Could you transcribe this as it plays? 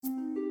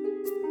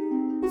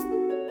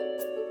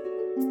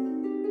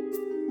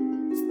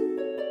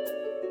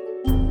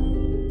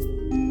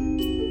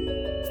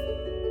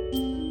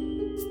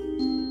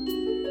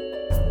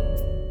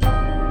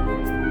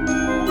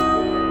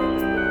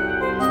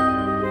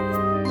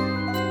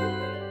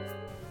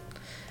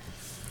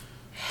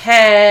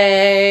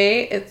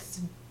Hey, it's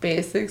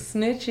Basic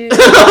Snitches.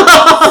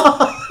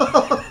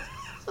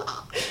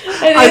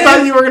 I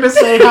thought you were going to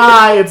say,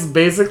 hi, it's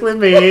basically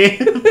me.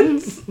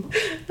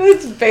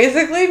 It's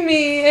basically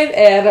me and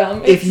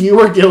Adam. If you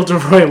were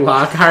Gilderoy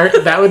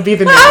Lockhart, that would be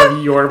the name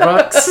of your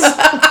books.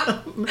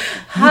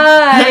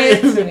 Hi,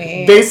 it's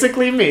me.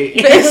 Basically me.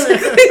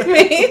 Basically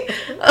me.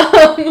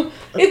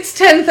 It's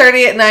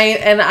 10:30 at night,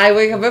 and I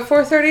wake up at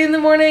 4:30 in the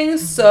morning,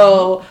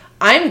 so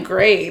I'm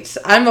great.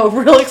 I'm a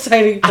real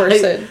exciting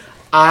person.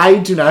 I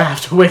do not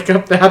have to wake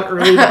up that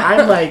early.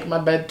 I'm like, my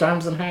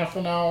bedtime's in half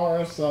an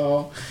hour,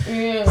 so...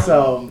 Yeah.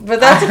 So...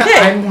 But that's okay.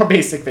 I'm more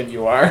basic than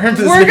you are. We're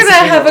going to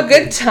have a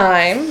good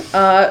time.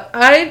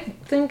 I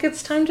think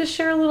it's time to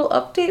share a little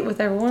update with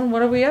everyone.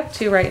 What are we up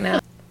to right now?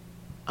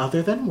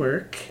 Other than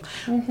work,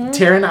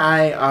 Tara and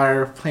I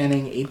are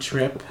planning a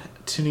trip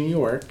to New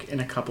York in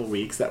a couple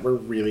weeks that we're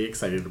really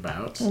excited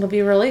about. It'll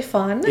be really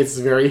fun. It's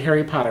very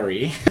Harry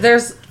Potter-y.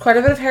 There's quite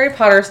a bit of Harry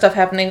Potter stuff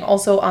happening.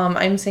 Also,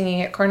 I'm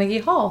singing at Carnegie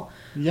Hall.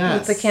 Yes.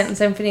 With the Canton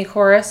Symphony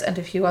Chorus and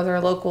a few other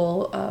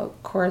local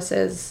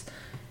choruses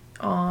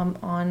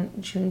on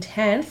June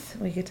 10th.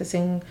 We get to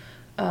sing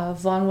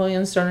Vaughan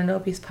Williams' Dona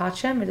Nobis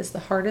Pacem. It is the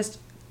hardest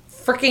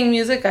freaking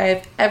music I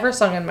have ever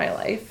sung in my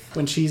life.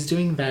 When she's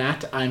doing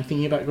that, I'm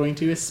thinking about going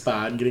to a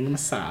spa and getting a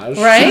massage.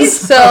 Right?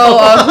 So,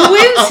 who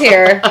wins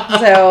here?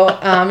 So,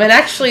 and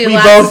actually... We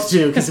both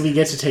do, because we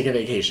get to take a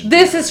vacation.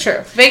 This is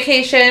true.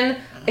 Vacation.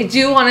 I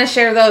do want to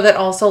share, though, that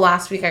also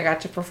last week I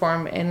got to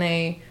perform in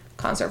a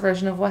concert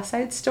version of West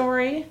Side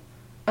Story.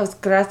 I was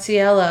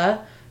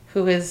Graciela,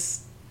 who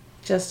is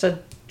just a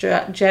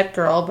jet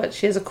girl, but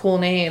she has a cool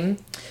name.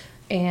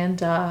 And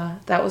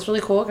that was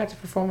really cool. I got to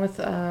perform with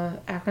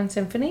Akron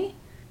Symphony.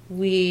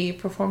 We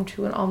performed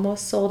to an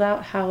almost sold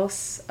out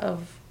house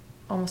of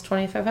almost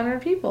 2,500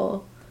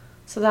 people.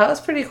 So that was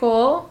pretty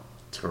cool.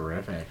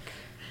 Terrific.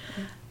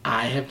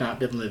 I have not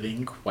been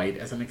living quite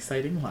as an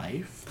exciting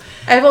life.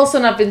 I've also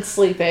not been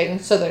sleeping,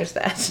 so there's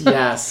that.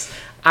 Yes.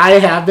 I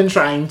have been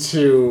trying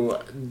to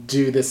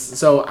do this.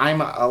 So I'm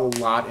a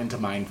lot into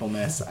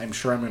mindfulness. I'm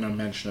sure I'm going to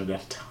mention it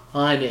a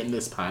ton in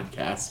this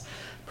podcast.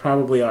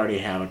 Probably already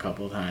have a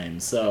couple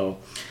times. So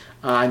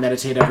I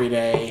meditate every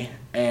day,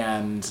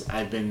 and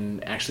I've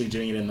been actually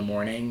doing it in the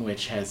morning,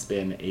 which has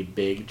been a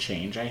big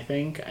change, I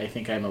think. I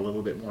think I'm a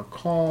little bit more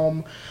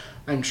calm.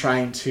 I'm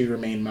trying to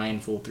remain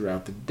mindful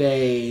throughout the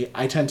day.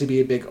 I tend to be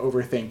a big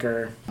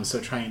overthinker,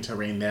 so trying to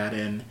rein that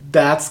in.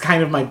 That's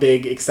kind of my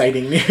big,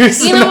 exciting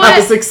news. You know what?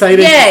 As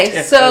exciting.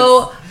 Yay!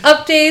 So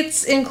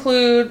updates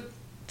include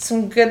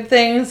some good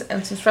things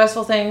and some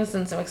stressful things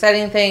and some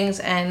exciting things,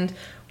 and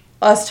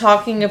us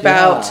talking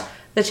about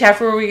the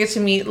chapter where we get to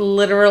meet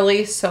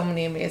literally so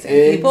many amazing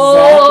people.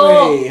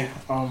 Exactly.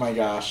 Oh my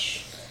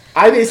gosh.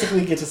 I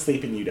basically get to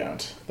sleep and you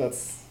don't.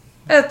 That's...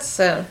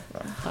 Anywho,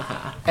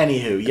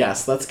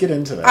 yes, let's get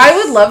into this. I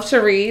would love to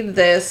read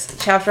this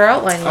chapter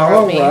outline you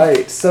wrote me.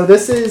 Alright, so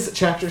this is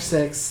chapter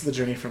 6, The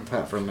Journey from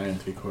Platform 9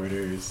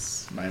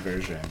 3/4, my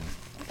version.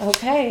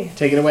 Okay.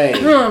 Take it away.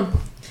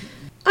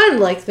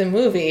 Unlike the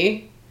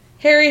movie,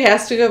 Harry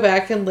has to go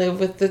back and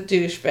live with the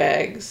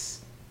douchebags.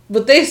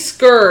 But they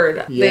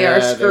scurred. Yeah, they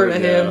are scurred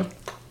at him.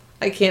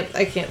 I can't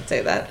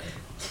say that.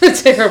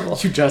 It's terrible.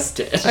 You just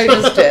did. I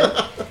just did.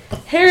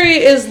 Harry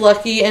is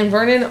lucky, and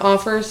Vernon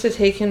offers to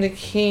take him to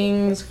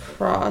King's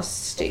Cross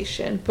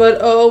Station. But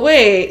oh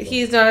wait,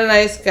 he's not a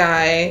nice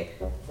guy.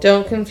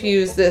 Don't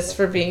confuse this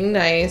for being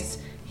nice.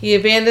 He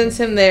abandons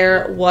him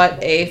there.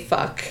 What a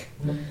fuck.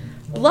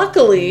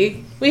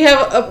 Luckily, we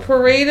have a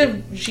parade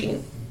of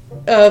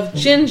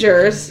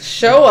gingers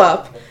show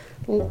up,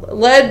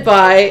 led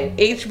by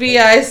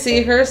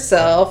HBIC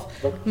herself,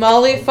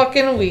 Molly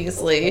fucking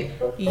Weasley.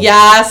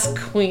 Yas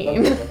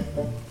Queen.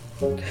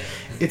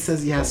 It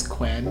says yes,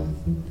 Quinn.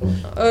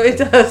 Oh, it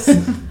does.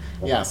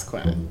 Yes,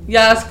 Quinn.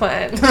 Yas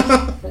Quinn.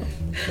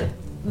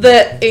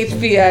 The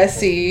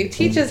HBIC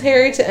teaches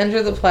Harry to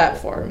enter the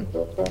platform.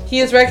 He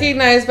is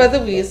recognized by the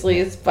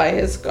Weasleys by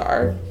his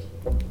scar.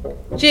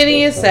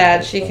 Ginny is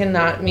sad she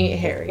cannot meet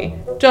Harry.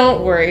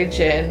 Don't worry,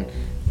 Gin.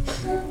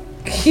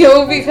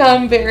 You'll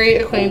become very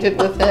acquainted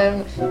with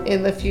him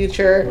in the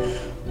future.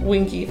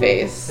 Winky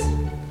face.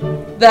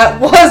 That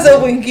was a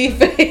winky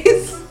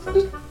face.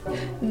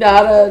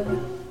 Not a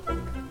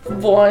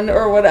one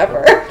or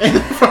whatever.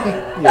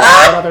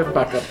 Another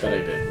fuck up that I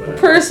did. Whatever.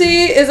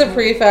 Percy is a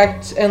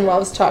prefect and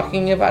loves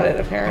talking about it,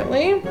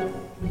 apparently.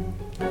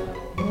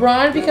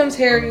 Ron becomes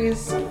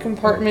Harry's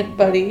compartment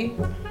buddy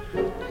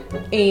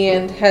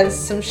and has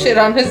some shit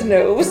on his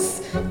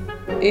nose.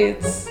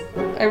 It's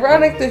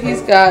ironic that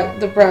he's got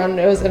the brown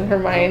nose and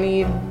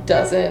Hermione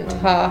doesn't.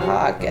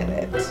 Ha get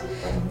it.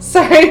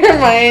 Sorry,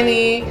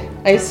 Hermione.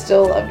 I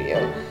still love you.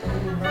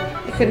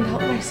 I couldn't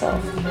help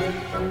myself.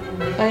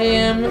 I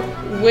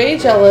am way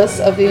jealous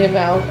of the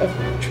amount of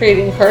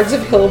trading cards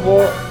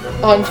available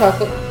on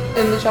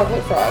in the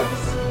Chocolate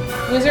Frogs.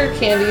 Wizard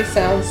candy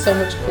sounds so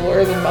much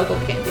cooler than Muggle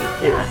candy.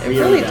 Yeah, it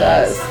really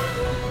does.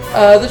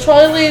 The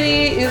trolley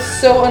lady is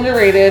so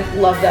underrated.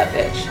 Love that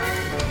bitch.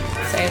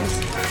 Same.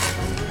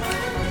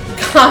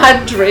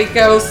 God,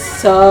 Draco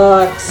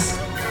sucks.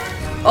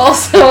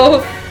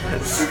 Also,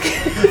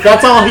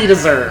 That's all he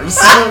deserves.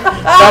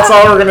 That's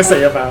all we're gonna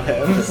say about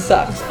him.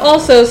 sucks.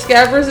 Also,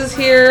 Scabbers is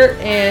here,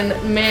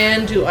 and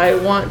man, do I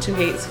want to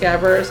hate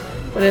Scabbers.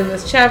 But in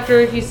this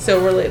chapter, he's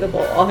so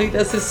relatable. All he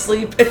does is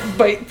sleep and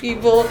bite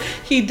people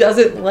he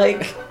doesn't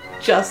like,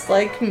 just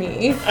like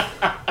me.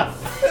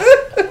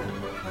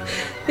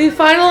 They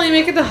finally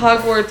make it to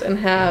Hogwarts and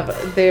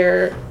have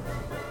their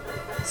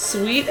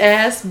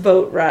sweet-ass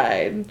boat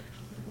ride.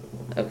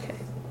 Okay.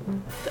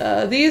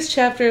 These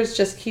chapters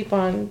just keep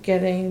on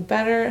getting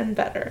better and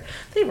better.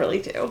 They really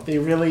do. They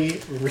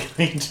really,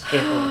 really do.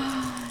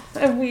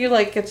 And we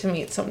get to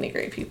meet so many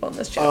great people in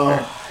this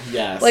chapter. Oh,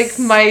 yes.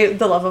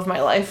 The love of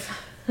my life.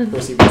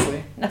 Percy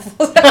Weasley.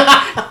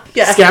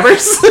 Yeah.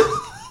 Scabbers.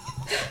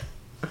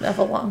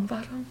 Neville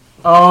Longbottom.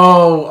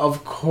 Oh,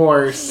 of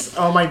course.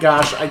 Oh my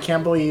gosh, I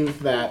can't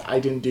believe that I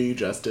didn't do you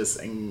justice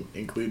and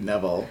include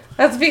Neville.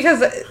 That's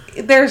because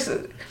there's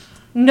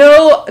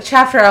no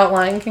chapter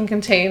outline can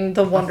contain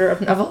the wonder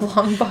of Neville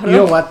Longbottom. You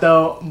know what,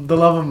 though? The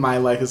love of my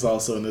life is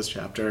also in this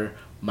chapter.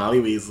 Molly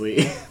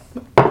Weasley.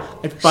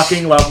 I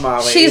fucking love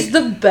Molly. She's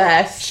the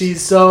best.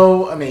 She's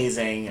so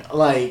amazing.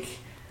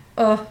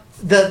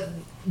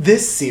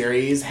 This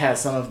series has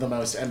some of the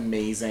most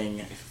amazing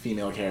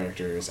female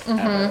characters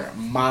ever.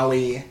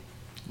 Molly,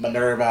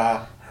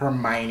 Minerva,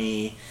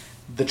 Hermione,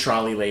 the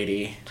trolley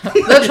lady.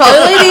 The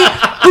trolley lady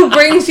who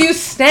brings you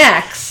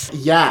snacks.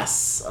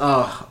 Yes.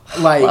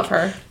 Love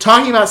her.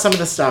 Talking about some of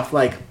the stuff,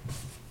 like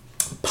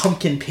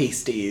pumpkin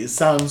pasties,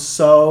 sounds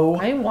so...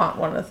 I want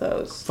one of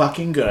those.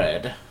 Fucking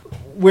good.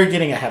 We're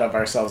getting ahead of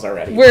ourselves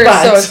already. We're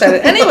so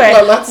excited. Anyway,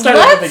 let's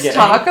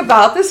talk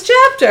about this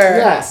chapter.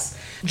 Yes.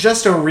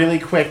 Just a really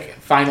quick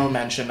final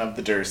mention of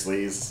the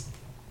Dursleys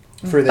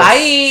for this Bye.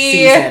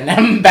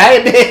 season. Bye,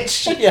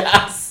 bitch.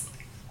 Yes.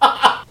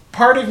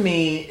 Part of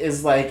me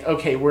is like,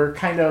 okay, we're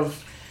kind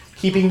of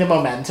keeping the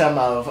momentum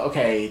of,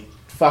 okay,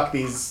 fuck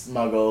these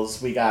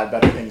muggles, we got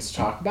better things to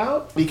talk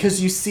about.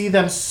 Because you see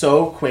them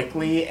so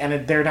quickly,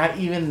 and they're not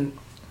even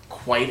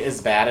quite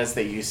as bad as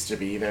they used to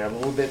be. They're a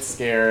little bit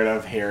scared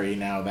of Harry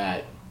now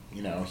that,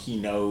 he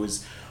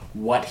knows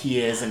what he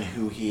is and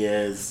who he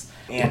is.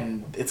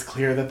 And it's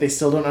clear that they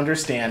still don't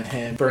understand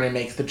him. Vernon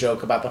makes the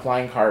joke about the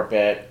flying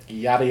carpet,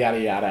 yada, yada,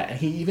 yada. And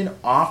he even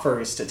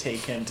offers to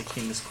take him to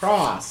King's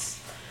Cross.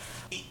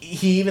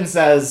 He even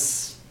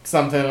says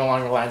something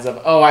along the lines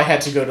of, oh, I had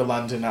to go to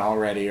London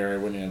already, or I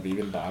wouldn't have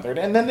even bothered.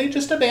 And then they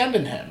just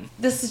abandon him.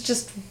 This is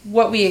just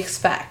what we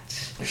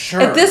expect.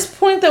 Sure. At this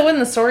point, though, in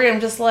the story, I'm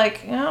just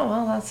like, oh,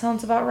 well, that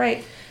sounds about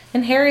right.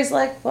 And Harry's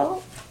like,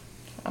 well,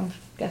 I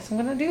guess I'm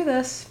going to do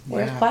this.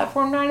 Where's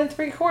platform 9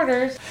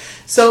 3/4?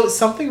 So,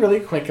 something really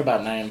quick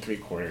about 9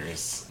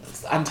 3/4.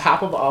 On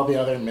top of all the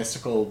other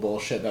mystical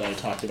bullshit that I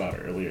talked about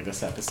earlier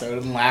this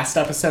episode, and last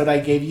episode I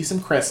gave you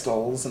some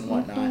crystals and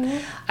whatnot. Mm-hmm.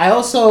 I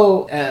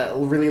also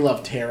really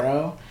love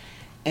tarot.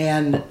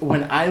 And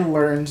when I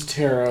learned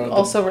tarot...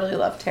 Also really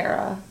love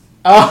tarot.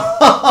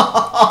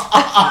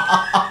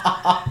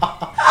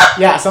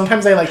 Yeah,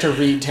 sometimes I like to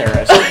read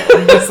tarot.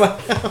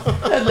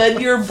 And then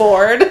you're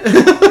bored.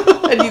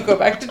 And you go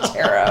back to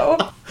tarot.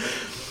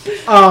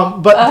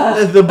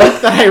 But the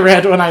book that I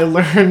read when I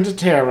learned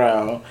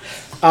tarot,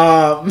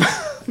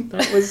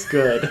 that was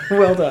good.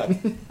 Well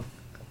done.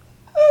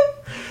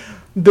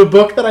 The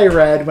book that I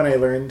read when I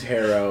learned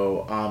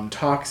tarot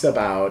talks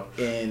about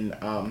in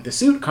the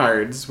suit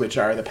cards, which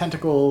are the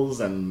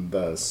pentacles and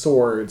the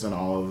swords and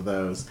all of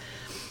those,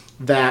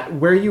 that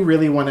where you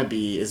really want to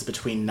be is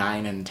between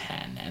 9 and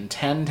 10. And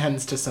 10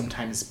 tends to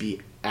sometimes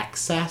be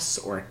excess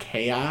or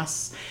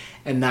chaos.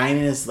 And 9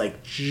 is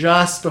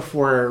just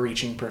before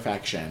reaching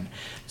perfection.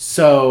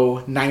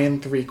 So 9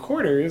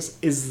 3/4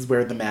 is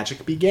where the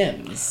magic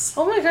begins.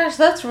 Oh my gosh,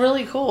 that's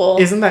really cool.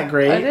 Isn't that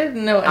great? I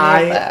didn't know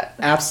any of that.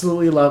 I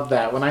absolutely love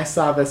that. When I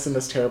saw this in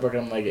this tarot book,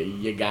 I'm like,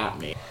 you got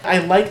me. I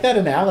like that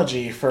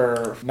analogy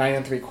for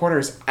 9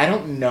 3/4. I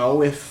don't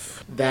know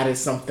if that is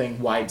something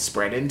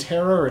widespread in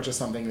tarot or just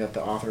something that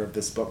the author of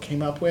this book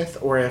came up with,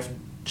 or if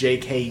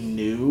J.K.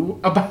 knew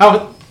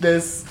about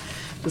this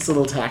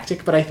little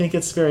tactic, but I think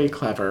it's very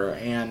clever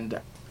and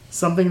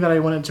something that I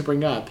wanted to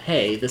bring up.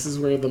 Hey, this is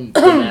where the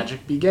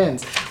magic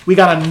begins. We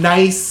got a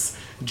nice,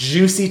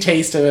 juicy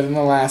taste of it in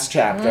the last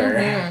chapter.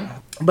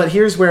 Mm-hmm. But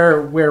here's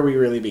where we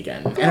really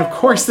begin. And of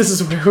course, this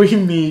is where we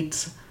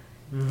meet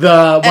one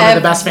of the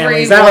best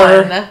families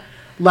ever.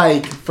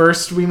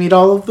 First we meet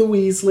all of the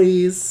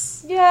Weasleys.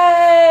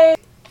 Yay!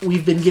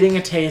 We've been getting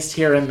a taste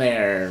here and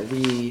there.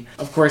 We,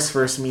 of course,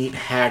 first meet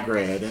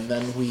Hagrid, and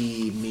then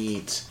we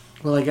meet...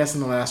 Well, I guess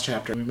in the last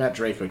chapter, we met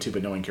Draco too,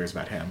 but no one cares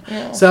about him.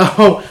 Yeah.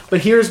 So,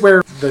 but here's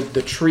where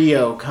the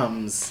trio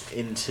comes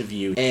into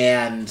view.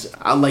 And,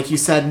 like you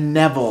said,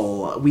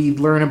 Neville. We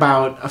learn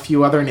about a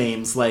few other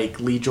names, like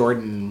Lee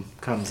Jordan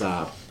comes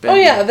up. Oh,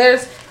 yeah,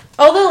 there's...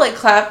 Although, all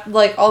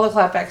the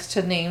clapbacks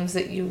to names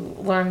that you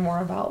learn more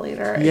about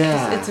later.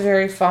 It's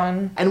very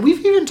fun. And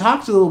we've even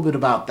talked a little bit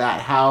about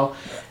that, how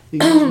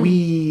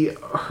We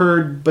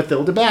heard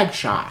Bathilda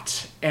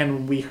Bagshot,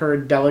 and we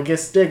heard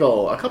Delegus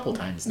Diggle a couple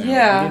times now.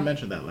 Yeah. We didn't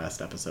mention that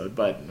last episode,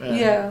 but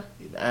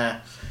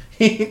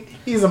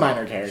he's a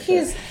minor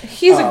character.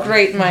 He's a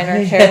great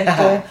minor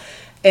character.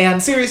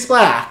 And Sirius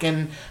Black,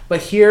 but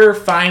here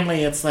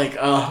finally it's like,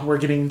 we're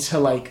getting to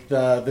like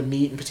the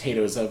meat and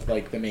potatoes of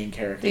like the main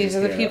characters. These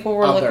are the here, people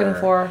we're looking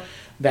for.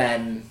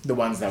 Than the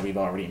ones that we've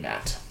already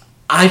met.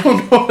 I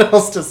don't know what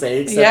else to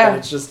say except that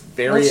it's just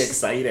very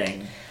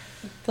exciting.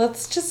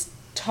 Let's just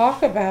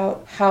talk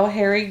about how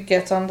Harry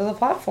gets onto the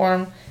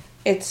platform.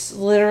 It's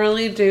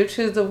literally due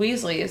to the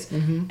Weasleys.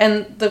 Mm-hmm.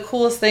 And the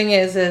coolest thing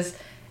is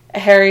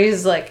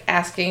Harry's like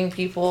asking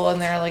people and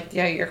they're like,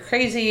 yeah, you're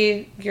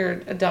crazy,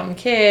 you're a dumb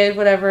kid,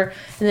 whatever.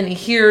 And then he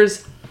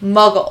hears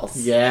Muggles.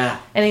 Yeah.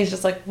 And he's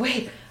just like,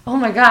 wait, oh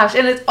my gosh.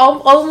 And it's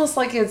almost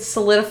like it's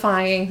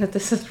solidifying that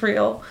this is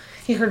real.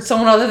 He heard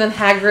someone other than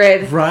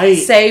Hagrid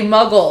say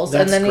Muggles.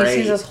 That's and then great.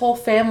 He sees his whole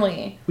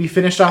family. We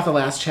finished off the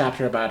last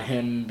chapter about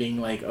him being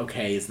like,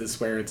 okay, is this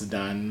where it's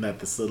done? That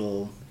this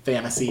little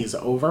fantasy is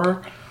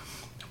over?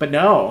 But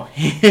no,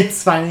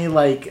 it's finally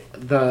like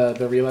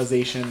the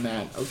realization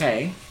that,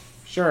 okay,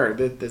 sure,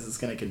 this is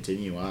going to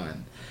continue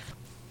on.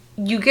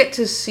 You get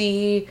to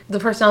see the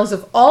personalities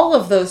of all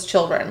of those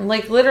children.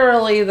 Like,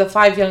 literally, the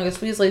 5 youngest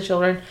Weasley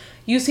children,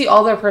 you see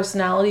all their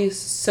personalities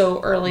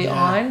so early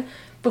on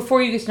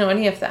before you get to know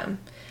any of them.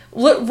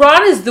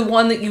 Ron is the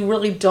one that you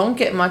really don't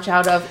get much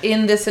out of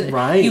in this.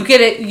 Right. You get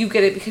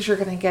it because you're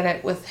going to get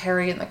it with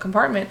Harry in the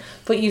compartment.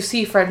 But you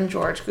see Fred and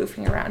George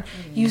goofing around.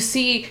 Mm-hmm. You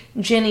see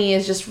Ginny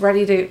is just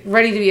ready to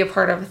be a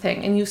part of a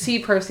thing. And you see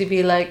Percy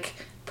be like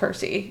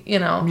Percy, you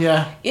know?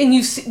 Yeah. And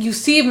you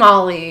see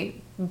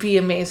Molly be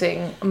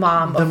amazing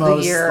mom of the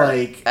year.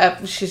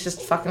 Like, she's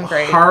just fucking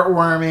great.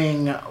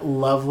 Heartwarming,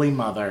 lovely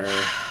mother.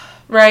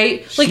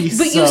 Right? Like, She's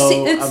but you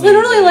see, it's amazing.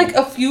 literally like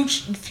a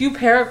few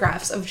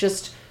paragraphs of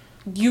just,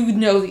 you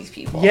know these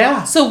people.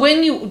 Yeah. So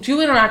when you do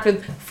interact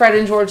with Fred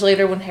and George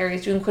later when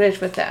Harry's doing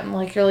Quidditch with them,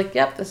 like, you're like,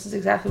 yep, this is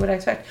exactly what I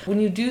expect.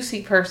 When you do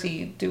see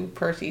Percy do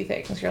Percy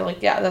things, you're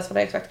like, yeah, that's what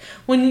I expect.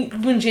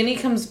 When Ginny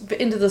comes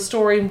into the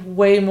story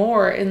way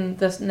more in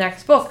this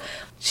next book,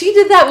 she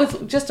did that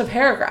with just a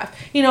paragraph.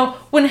 You know,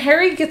 when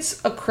Harry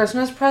gets a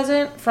Christmas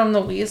present from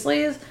the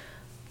Weasleys,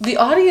 the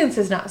audience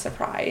is not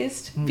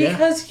surprised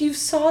because you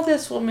saw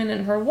this woman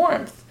in her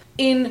warmth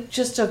in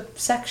just a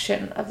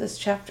section of this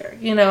chapter,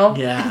 you know?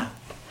 Yeah.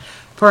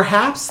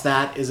 Perhaps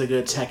that is a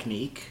good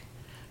technique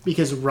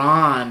because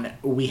Ron,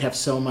 we have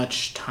so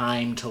much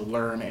time to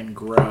learn and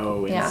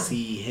grow and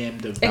see him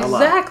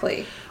develop.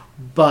 Exactly.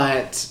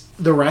 But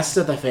the rest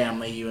of the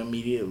family, you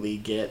immediately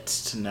get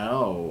to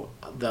know.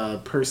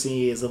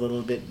 Percy is a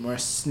little bit more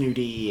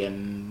snooty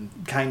and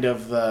kind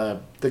of the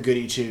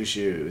goody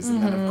two-shoes.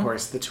 And then, of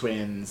course, the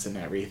twins and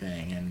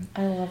everything. And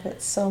I love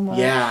it so much.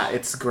 Yeah,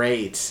 it's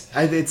great.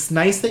 It's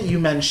nice that you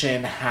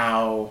mention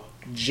how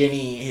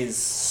Ginny is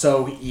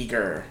so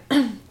eager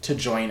to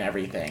join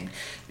everything.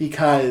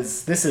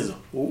 Because this is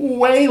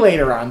way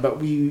later on, but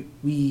we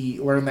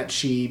learn that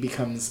she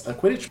becomes a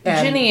Quidditch.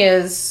 Ginny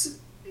is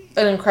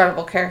an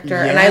incredible character,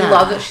 and I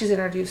love that she's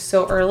introduced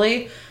so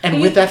early.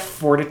 And with that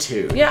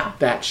fortitude Yeah.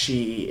 that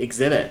she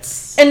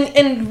exhibits.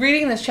 And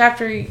reading this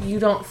chapter, you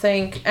don't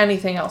think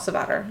anything else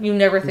about her. You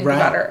never think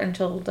about her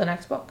until the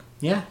next book.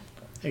 Yeah,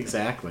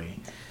 exactly.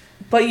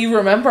 But you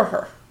remember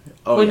her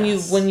when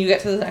you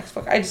get to the next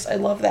book. I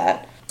love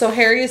that. So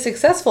Harry is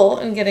successful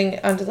in getting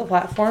onto the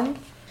platform.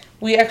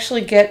 We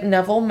actually get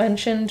Neville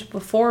mentioned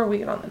before we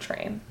get on the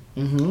train.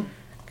 Mm-hmm.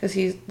 Because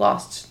he's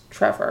lost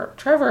Trevor.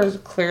 Trevor is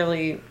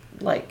clearly,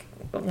 like,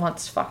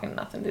 wants fucking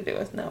nothing to do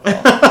with Neville.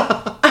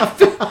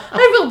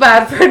 I feel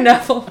bad for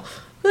Neville.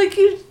 Like,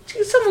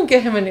 someone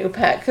get him a new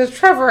pet, because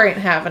Trevor ain't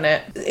having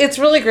it. It's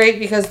really great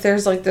because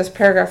there's, like, this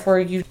paragraph where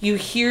you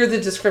hear the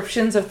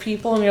descriptions of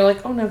people, and you're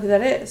like, oh, no, who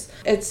that is.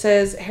 It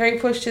says, Harry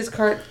pushed his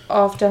cart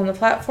off down the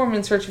platform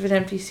in search of an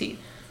empty seat.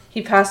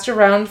 He passed a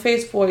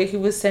round-faced boy who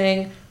was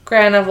saying,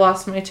 Gran, I've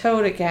lost my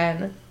toad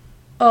again.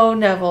 Oh,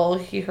 Neville,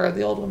 he heard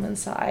the old woman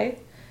sigh.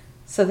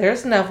 So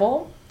there's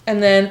Neville,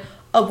 and then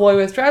a boy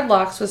with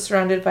dreadlocks was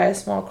surrounded by a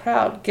small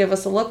crowd. Give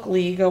us a look,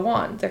 Lee, go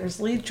on. There's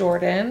Lee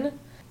Jordan.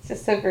 It's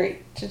just so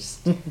great to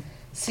just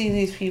see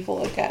these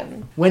people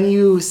again. When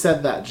you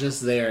said that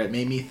just there, it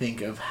made me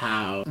think of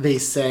how they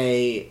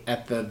say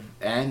at the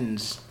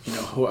end, you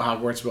know,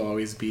 Hogwarts will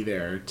always be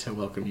there to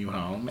welcome you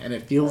home. And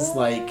it feels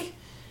like,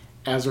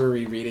 as we're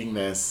rereading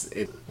this,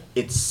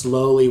 it's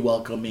slowly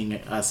welcoming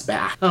us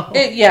back.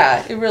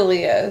 It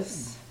really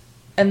is.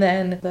 And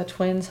then the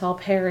twins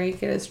help Harry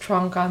get his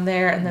trunk on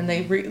there, and then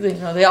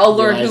they all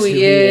learn who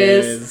he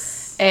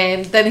is.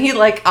 And then he,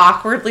 like,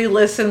 awkwardly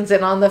listens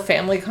in on the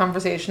family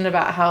conversation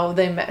about how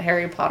they met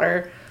Harry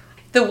Potter.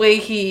 The way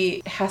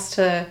he has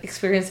to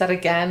experience that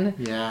again.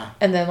 Yeah.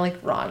 And then, like,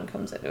 Ron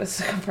comes into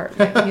his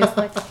compartment, and he's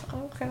like,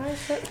 oh, can I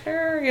sit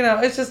here? You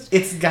know, it's just...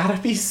 It's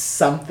gotta be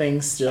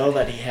something still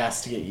that he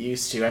has to get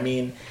used to. I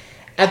mean,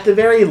 at the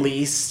very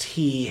least,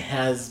 he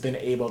has been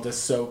able to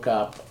soak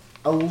up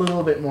a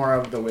little bit more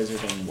of the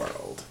wizarding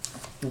world.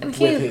 And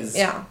with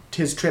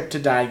his trip to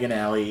Diagon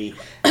Alley,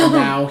 and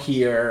now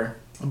here.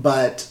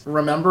 But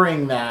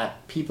remembering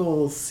that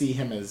people see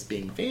him as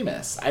being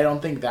famous, I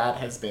don't think that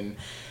has been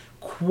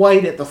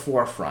quite at the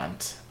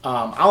forefront.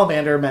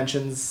 Ollivander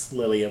mentions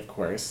Lily, of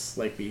course,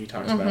 like we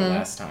talked about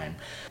last time.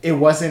 It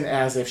wasn't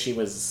as if she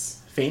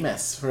was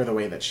famous for the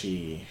way that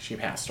she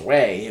passed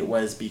away. It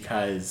was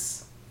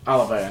because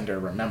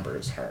Ollivander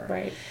remembers her.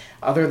 Right.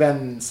 Other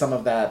than some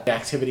of that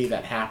activity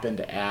that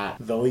happened at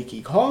the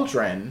Leaky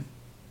Cauldron,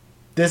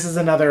 this is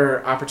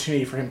another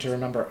opportunity for him to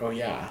remember, oh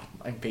yeah,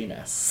 I'm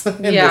famous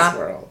in this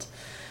world.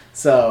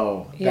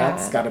 So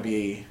that's got to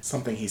be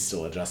something he's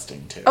still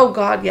adjusting to. Oh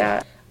God,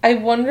 yeah. I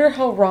wonder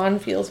how Ron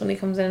feels when he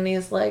comes in and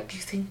he's like, do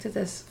you think that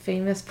this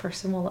famous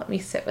person will let me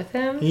sit with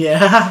him?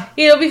 Yeah.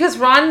 You know, because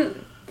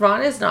Ron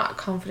is not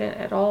confident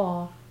at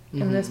all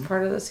in this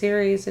part of the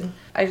series. And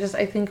I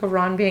think of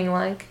Ron being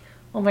like,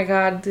 oh my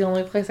God, the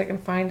only place I can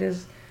find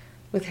is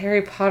with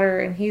Harry Potter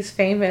and he's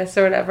famous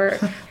or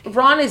whatever.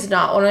 Ron is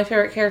not one of my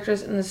favorite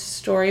characters in this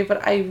story,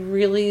 but I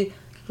really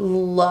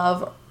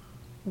love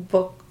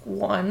book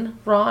 1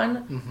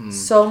 Ron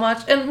so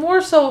much. And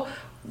more so,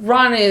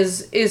 Ron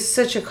is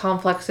such a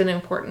complex and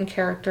important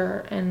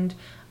character, and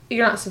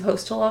you're not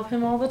supposed to love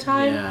him all the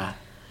time. Yeah.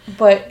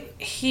 But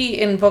he,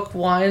 in book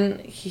 1,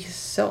 he's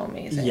so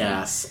amazing.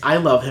 Yes. I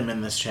love him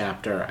in this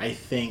chapter, I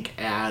think,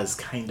 as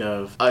kind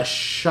of a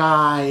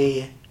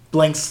shy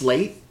blank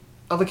slate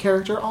of a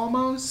character,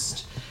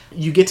 almost.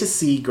 You get to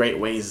see great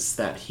ways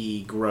that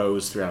he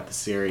grows throughout the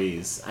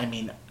series. I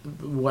mean,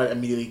 what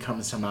immediately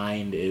comes to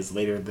mind is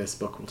later in this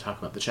book we'll talk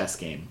about the chess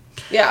game.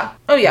 Yeah.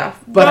 Oh, yeah.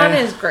 But Ron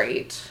is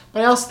great.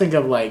 But I also think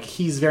of, like,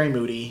 he's very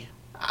moody.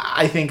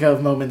 I think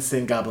of moments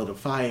in Goblet of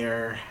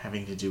Fire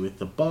having to do with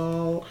the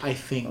ball. I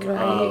think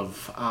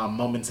of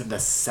moments in the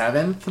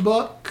 7th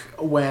book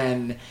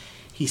when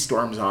he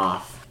storms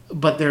off.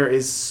 But there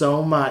is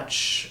so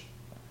much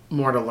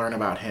more to learn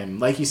about him.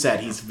 Like you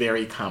said, he's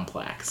very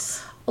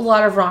complex. A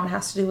lot of Ron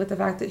has to do with the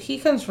fact that he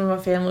comes from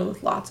a family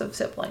with lots of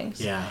siblings.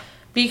 Yeah.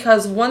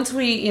 Because once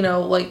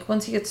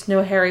once he gets to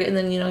know Harry and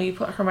then, you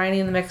put Hermione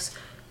in the mix,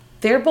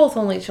 they're both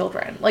only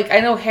children. Like, I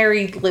know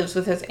Harry lives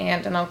with his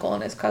aunt and uncle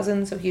and his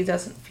cousin, so he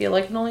doesn't feel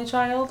like an only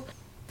child.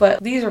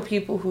 But these are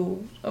people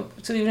who,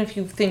 so even if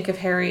you think of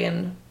Harry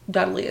and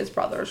Dudley as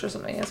brothers or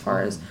something, as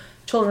far as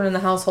children in the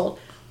household,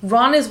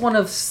 Ron is one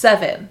of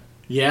 7.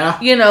 Yeah.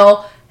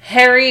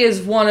 Harry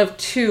is one of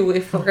 2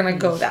 if we're going to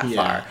go that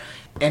far.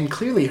 And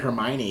clearly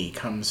Hermione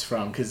comes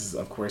from, because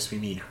of course we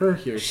meet her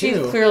here too. She's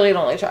clearly an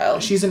only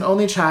child. She's an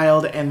only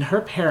child, and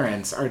her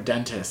parents are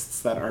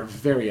dentists that are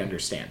very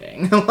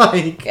understanding.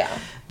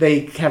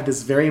 They have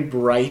this very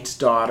bright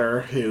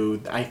daughter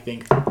who I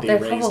think they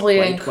raised probably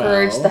quite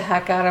encouraged well. the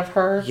heck out of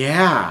her.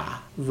 Yeah.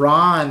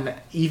 Ron,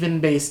 even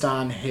based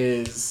on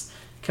his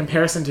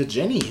comparison to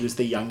Ginny, who's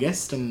the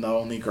youngest and the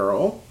only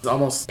girl,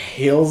 almost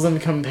pales in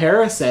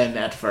comparison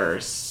at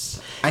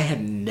first. I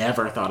had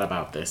never thought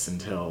about this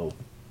until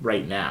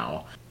right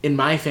now. In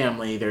my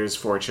family, there's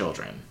 4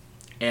 children.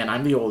 And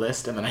I'm the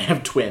oldest, and then I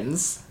have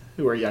twins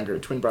who are younger,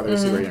 twin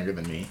brothers who are younger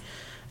than me.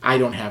 I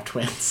don't have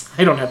twins.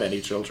 I don't have any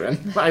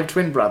children. I have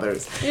twin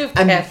brothers. You have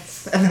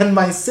pets. And then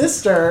my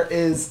sister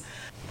is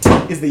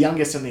the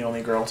youngest and the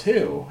only girl,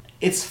 too.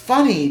 It's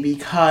funny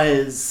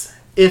because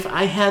if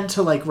I had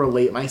to,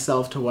 relate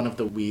myself to one of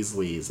the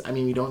Weasleys, I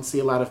mean, you don't see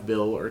a lot of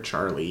Bill or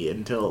Charlie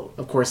until,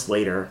 of course,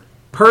 later.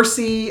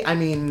 Percy,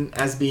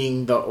 as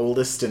being the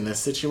oldest in this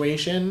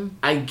situation,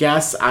 I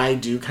guess I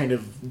do kind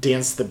of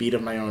dance the beat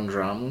of my own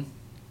drum.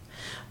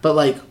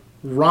 But,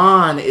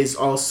 Ron is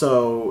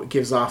also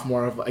gives off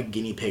more of a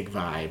guinea pig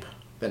vibe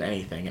than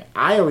anything.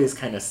 I always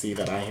kind of see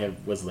that I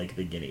was the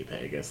guinea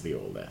pig as the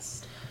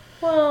oldest.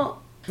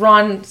 Well,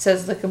 Ron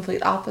says the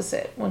complete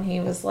opposite when he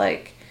was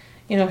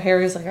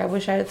Harry's I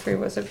wish I had 3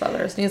 wizard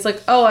brothers. And he's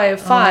like, oh, I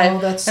have 5. Oh,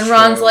 that's and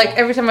Ron's true.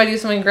 every time I do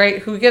something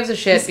great, who gives a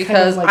shit? He's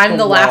because kind of I'm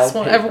the last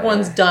one. wallpaper.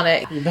 Everyone's done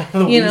it. The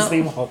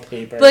Weasley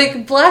wallpaper.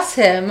 Bless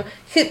him.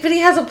 But he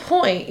has a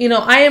point.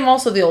 I am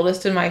also the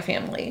oldest in my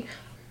family.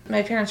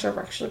 My parents are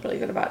actually really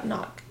good about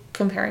not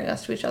comparing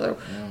us to each other,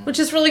 which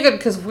is really good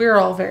because we're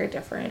all very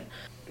different.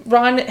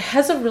 Ron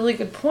has a really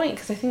good point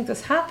because I think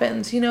this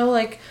happens.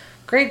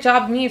 Great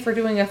job me for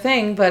doing a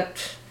thing,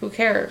 but who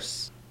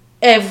cares?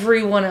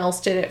 Everyone else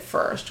did it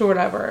first or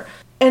whatever.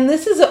 And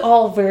this is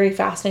all very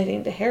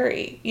fascinating to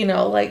Harry.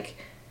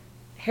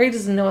 Harry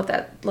doesn't know what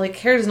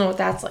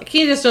that's like.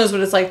 He just knows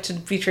what it's like to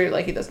be treated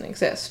like he doesn't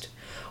exist.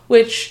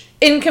 Which,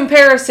 in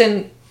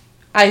comparison,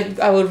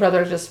 I would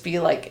rather just be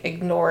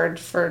ignored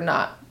for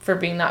not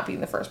being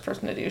the first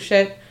person to do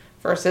shit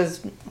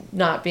versus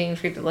not being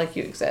treated like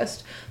you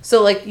exist.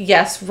 So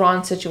yes,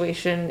 Ron's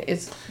situation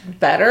is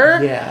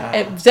better. Yeah.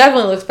 It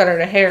definitely looks better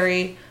to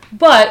Harry,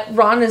 but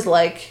Ron is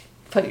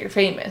but you're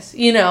famous.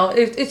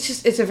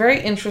 It's a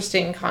very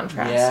interesting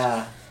contrast.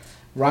 Yeah.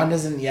 Ron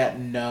doesn't yet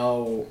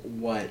know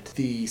what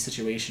the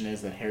situation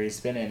is that Harry's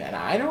been in, and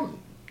I don't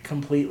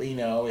completely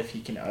know if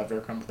he can ever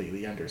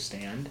completely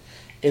understand.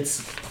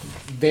 It's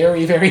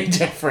very, very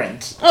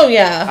different. Oh,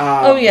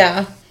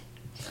 yeah.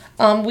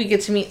 we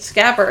get to meet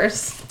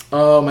Scabbers.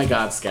 Oh my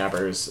god,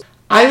 Scabbers.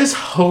 I was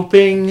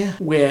hoping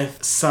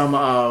with some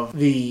of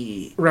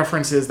the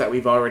references that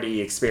we've already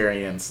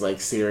experienced,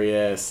 like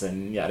Sirius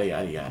and yada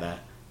yada yada,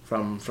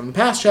 from the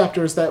past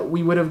chapters, that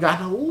we would have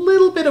gotten a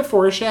little bit of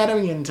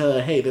foreshadowing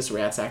into, hey, this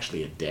rat's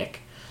actually a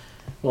dick.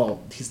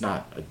 Well, he's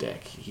not a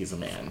dick. He's a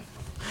man.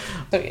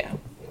 Oh, yeah.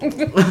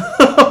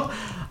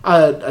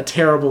 a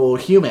terrible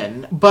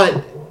human,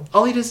 but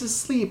all he does is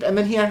sleep, and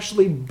then he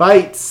actually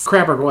bites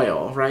Crabber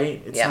Goyle,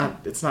 right?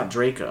 It's not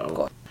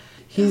Draco.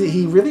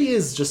 He really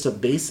is just a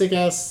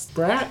basic-ass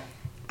brat.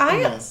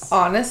 I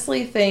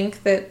honestly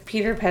think that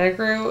Peter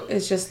Pettigrew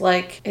is just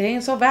like, it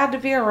ain't so bad to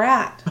be a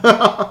rat.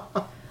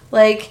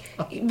 Like,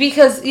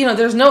 because,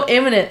 there's no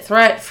imminent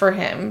threat for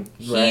him.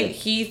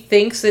 He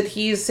thinks that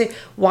he's safe.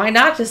 Why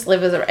not just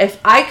live as a...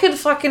 If I could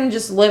fucking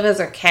just live as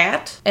a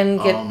cat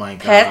and get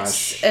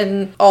pets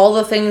and all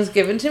the things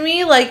given to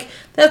me, like,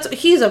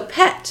 he's a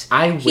pet.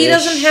 He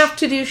doesn't have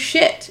to do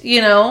shit,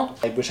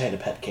 I wish I had a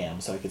pet cam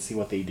so I could see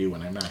what they do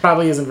when I'm not.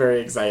 Probably isn't very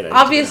exciting.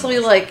 Obviously,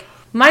 like,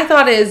 my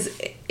thought is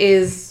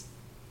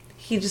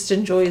he just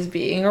enjoys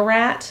being a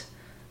rat.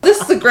 This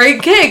is a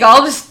great gig.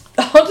 I'll just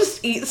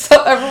eat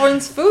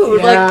everyone's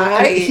food.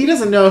 Yeah, he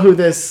doesn't know who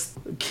this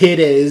kid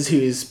is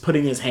who's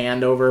putting his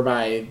hand over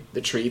by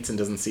the treats and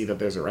doesn't see that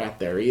there's a rat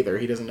there either.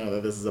 He doesn't know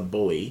that this is a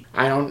bully.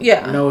 I don't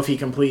know if he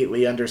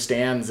completely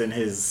understands in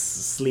his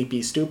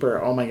sleepy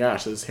stupor, oh my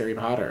gosh, this is Harry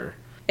Potter.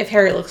 If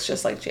Harry looks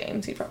just like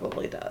James, he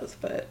probably does,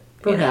 but...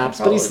 Perhaps,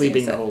 but he's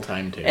sleeping the whole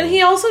time, too. And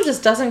he also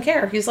just doesn't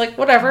care. He's like,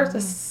 whatever,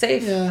 this is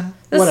safe. Yeah,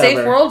 this is a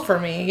safe world for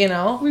me,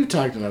 We've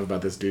talked enough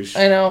about this douche.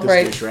 I know,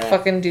 right? Douche rat.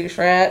 Fucking douche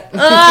rat.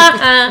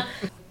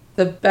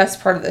 The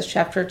best part of this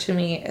chapter to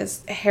me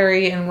is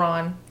Harry and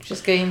Ron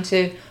just getting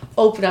to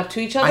open up to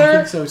each other. I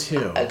think so,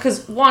 too.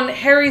 Because, one,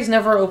 Harry's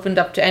never opened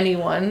up to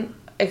anyone,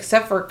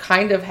 except for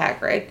kind of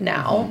Hagrid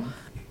now. Mm-hmm.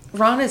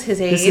 Ron is his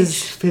age. This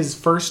is his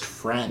first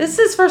friend.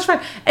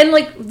 And,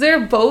 like, they're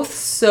both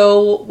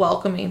so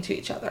welcoming to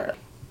each other.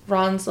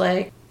 Ron's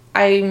like,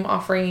 I'm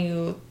offering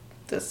you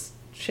this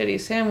shitty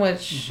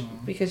sandwich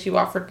because you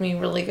offered me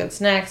really good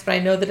snacks, but I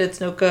know that it's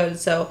no good,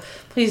 so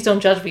please don't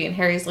judge me. And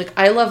Harry's like,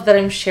 I love that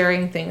I'm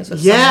sharing things with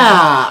someone.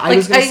 I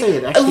was going to say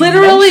it. Actually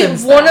literally,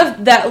 one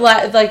of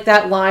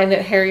that line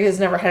that Harry has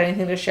never had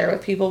anything to share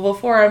with people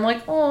before. I'm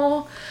like,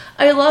 oh,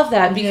 I love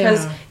that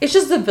because it's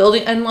just the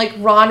building. And, like,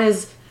 Ron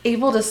is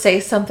able to say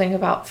something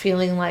about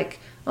feeling like,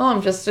 oh,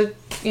 I'm just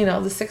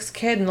the sixth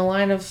kid in the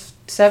line of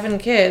 7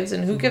 kids,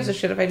 and who gives a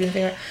shit if I do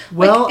anything right?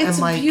 Well, it's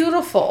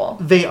beautiful.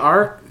 They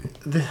are.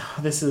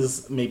 This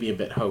is maybe a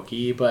bit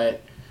hokey,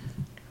 but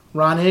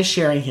Ron is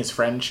sharing his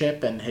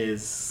friendship and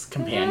his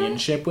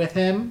companionship with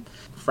him.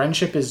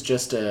 Friendship is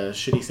just a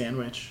shitty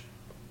sandwich.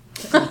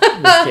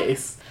 In this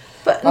case.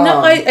 But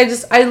no,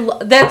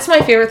 that's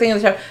my favorite thing in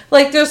the chapter.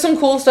 Like, there's some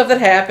cool stuff that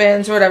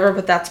happens or whatever,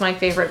 but that's my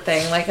favorite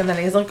thing. Like, and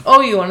then he's like,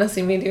 oh, you want to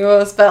see me do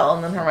a spell?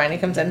 And then Hermione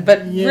comes in. But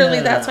really,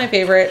 that's my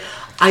favorite.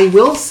 I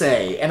will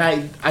say, and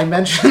I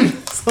mentioned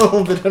this a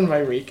little bit in my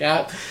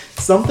recap,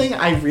 something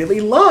I really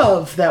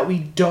love that we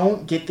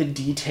don't get the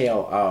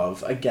detail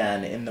of,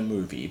 again, in the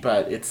movie,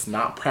 but it's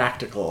not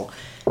practical,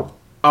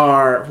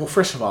 are, well,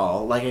 first of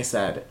all, like I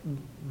said,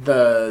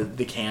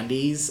 the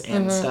candies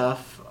and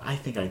stuff. I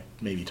think I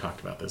maybe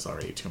talked about this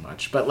already too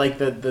much, but like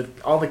the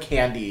all the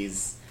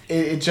candies,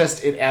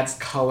 it adds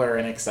color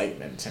and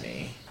excitement to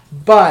me.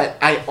 But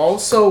I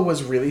also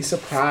was really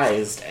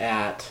surprised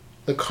at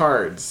the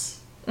cards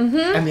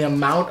and the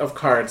amount of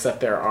cards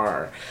that there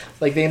are.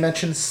 Like, they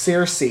mention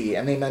Circe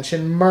and they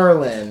mention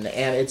Merlin,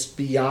 and it's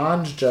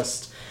beyond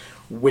just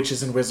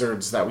witches and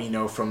wizards that we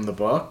know from the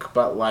book,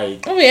 but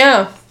like, oh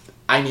yeah.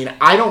 I mean,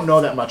 I don't know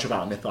that much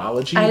about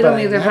mythology. I don't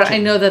either, but I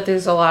know that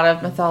there's a lot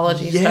of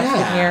mythology stuff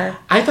in here.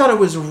 I thought it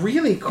was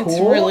really cool. It's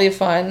really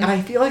fun. And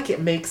I feel like it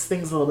makes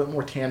things a little bit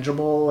more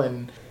tangible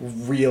and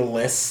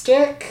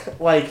realistic.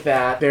 Like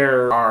that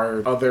there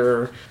are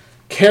other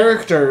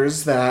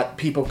characters that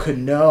people could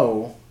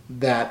know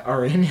that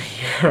are in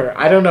here.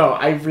 I don't know.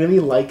 I really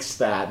liked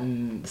that.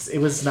 And it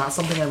was not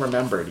something I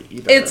remembered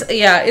either.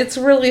 It's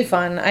really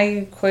fun.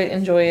 I quite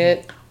enjoy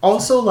it.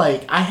 Also,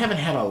 like, I haven't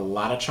had a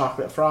lot of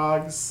chocolate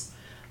frogs.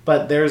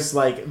 But there's,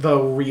 like, the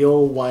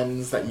real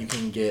ones that you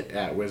can get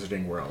at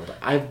Wizarding World.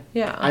 I've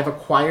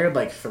acquired,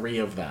 like, 3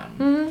 of them.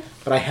 Mm-hmm.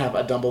 But I have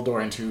a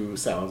Dumbledore and 2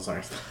 Salazar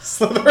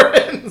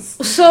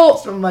Slytherins.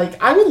 So I'm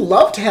like, I would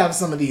love to have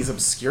some of these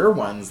obscure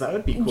ones. That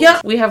would be cool.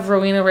 Yeah, we have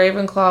Rowena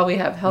Ravenclaw, we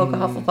have Helga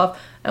Hufflepuff,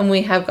 and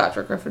we have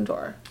Godric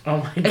Gryffindor. Oh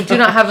my god. I do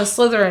not have a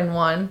Slytherin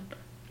one.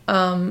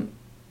 I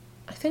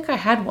think I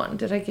had one.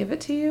 Did I give it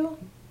to you?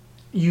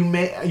 You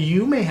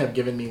may have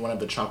given me one of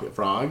the chocolate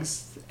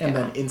frogs, and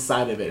then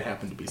inside of it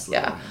happened to be Slytherin.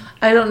 Yeah,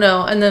 I don't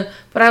know.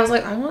 But I was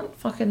like, I want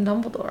fucking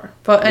Dumbledore.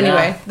 But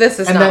anyway, this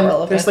is not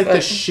relevant. There's like the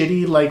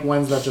shitty like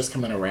ones that just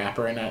come in a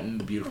wrapper and not in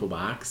the beautiful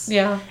box.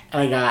 Yeah.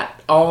 And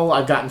all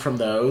I've gotten from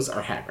those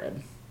are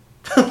Hagrid.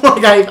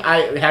 Like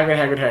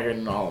Hagrid,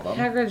 and all of them.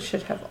 Hagrid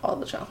should have all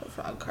the chocolate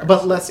frog cards.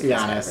 But let's be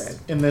honest,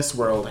 in this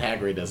world,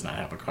 Hagrid does not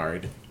have a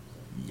card.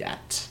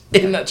 yet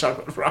in that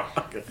Chocolate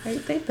Frog.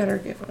 They better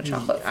give him a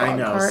chocolate frog I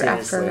know, card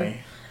seriously. after.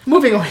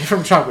 Moving away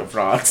from chocolate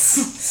frogs.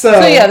 So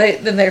yeah,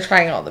 then they're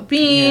trying all the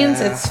beans.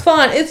 Yeah. It's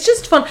fun. It's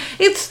just fun.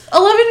 It's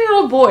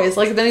 11-year-old boys.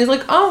 Like then he's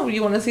like, oh,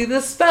 you want to see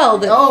this spell?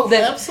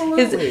 That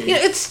absolutely.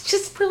 It's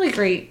just really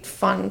great,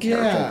 fun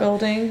character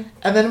building.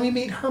 And then we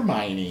meet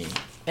Hermione.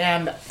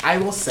 And I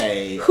will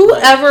say...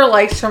 Whoever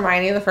liked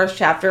Hermione in the first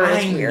chapter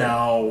is weird. I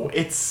know.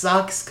 It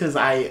sucks because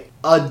I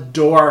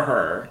adore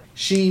her.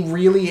 She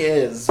really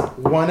is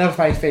one of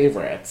my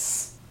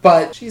favorites.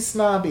 But she's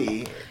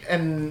snobby.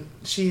 And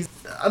she's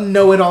a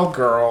know-it-all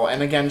girl.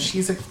 And again,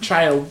 she's a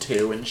child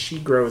too. And she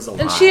grows a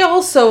lot. And she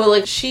also,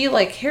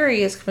 like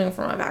Harry is coming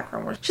from a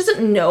background where she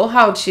doesn't know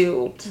how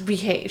to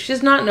behave. She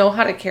does not know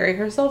how to carry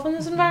herself in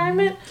this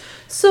environment.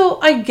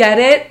 So I get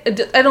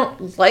it. I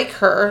don't like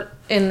her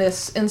in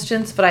this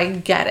instance, but I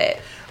get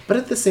it. But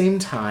at the same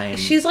time...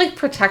 She's,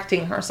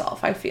 protecting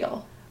herself, I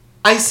feel.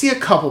 I see a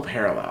couple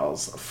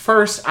parallels.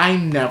 First, I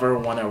never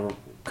want to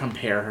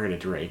compare her to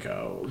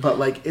Draco.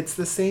 But, it's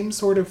the same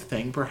sort of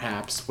thing,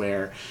 perhaps,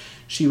 where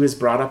she was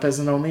brought up as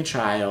an only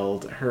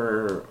child.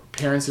 Her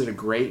parents did a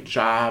great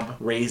job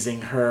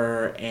raising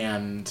her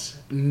and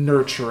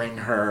nurturing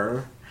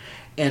her.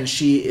 And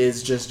she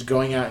is just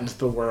going out into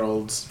the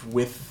world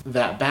with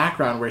that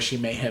background where she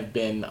may have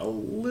been a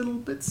little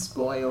bit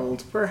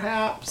spoiled,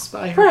 perhaps,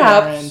 by her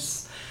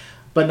parents.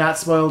 But not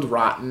spoiled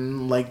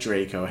rotten like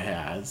Draco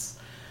has.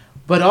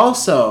 But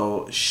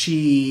also,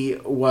 she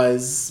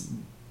was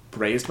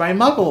raised by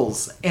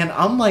muggles. And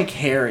unlike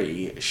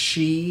Harry,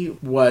 she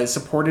was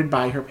supported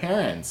by her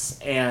parents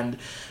and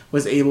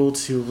was able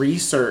to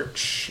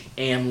research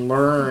and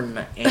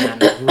learn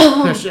and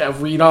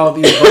read all of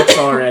these books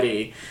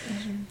already.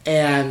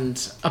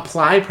 And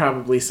apply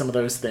probably some of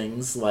those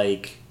things,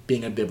 like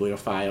being a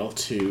bibliophile,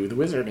 to the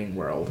wizarding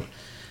world.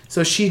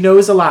 So she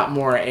knows a lot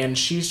more, and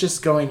she's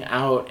just going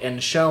out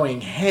and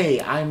showing,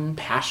 hey, I'm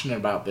passionate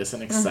about this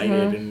and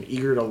excited and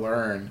eager to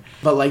learn.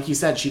 But like you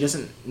said, she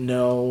doesn't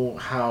know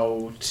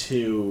how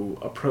to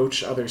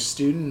approach other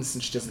students,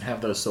 and she doesn't have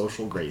those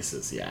social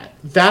graces yet.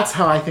 That's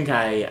how I think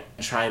I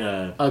try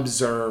to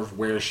observe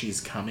where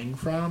she's coming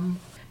from.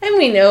 And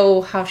we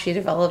know how she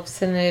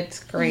develops, and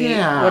it's great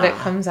what it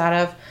comes out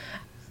of.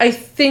 I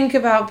think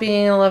about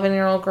being an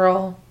 11-year-old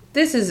girl.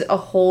 This is a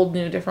whole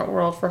new, different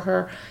world for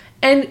her.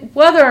 And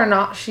whether or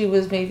not she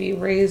was maybe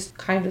raised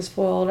kind of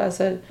spoiled as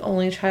an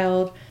only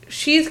child,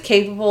 she's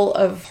capable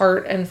of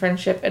heart and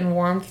friendship and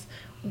warmth,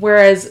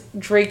 whereas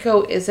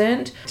Draco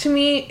isn't. To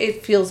me,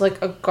 it feels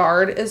like a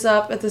guard is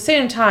up. At the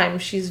same time,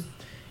 she's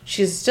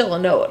still a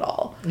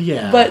know-it-all.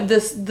 Yeah. But the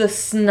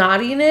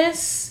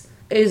snottiness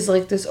is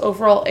this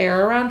overall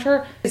air around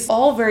her. It's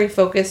all very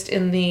focused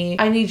in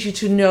I need you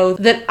to know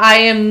that I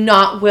am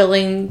not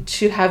willing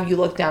to have you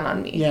look down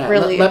on me. Yeah,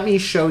 really. Let me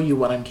show you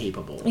what I'm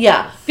capable of.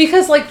 Yeah,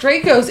 because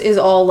Draco's is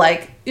all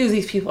ooh,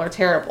 these people are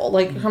terrible.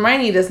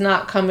 Hermione does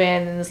not come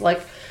in and is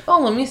like,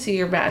 oh, let me see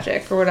your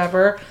magic or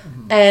whatever.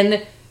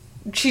 And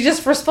she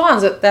just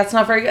responds that that's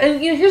not very good. And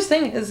here's the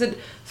thing is that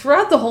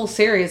throughout the whole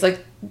series,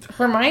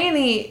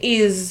 Hermione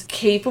is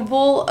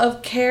capable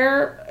of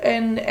care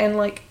and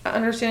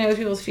understanding other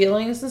people's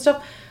feelings and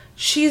stuff.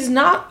 She's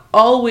not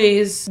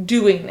always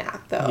doing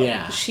that, though.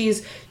 Yeah.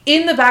 She's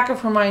in the back of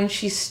her mind,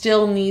 she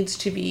still needs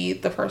to be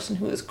the person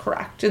who is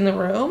correct in the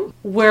room.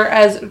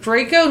 Whereas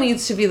Draco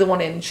needs to be the one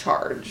in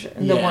charge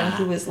and the one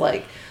who is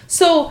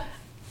so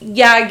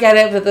yeah, I get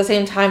it, but at the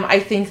same time, I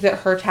think that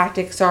her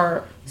tactics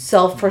are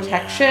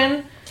self-protection.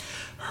 Yeah.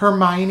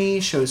 Hermione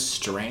shows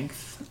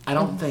strength. I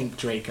don't think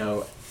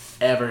Draco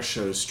ever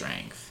shows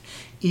strength.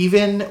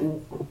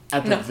 Even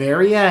at the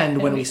very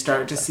end, when we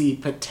start to see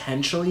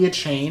potentially a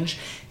change,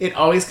 it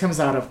always comes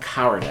out of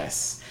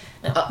cowardice.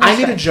 I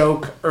made a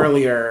joke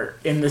earlier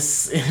in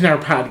our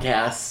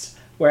podcast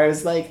where I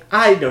was like,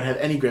 I don't have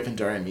any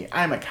Gryffindor in me.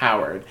 I'm a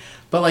coward.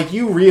 But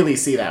you really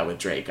see that with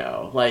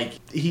Draco.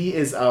 He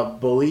is a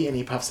bully and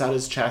he puffs out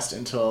his chest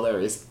until there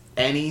is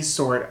any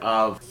sort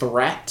of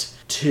threat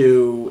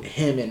to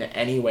him in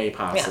any way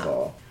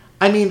possible. Yeah.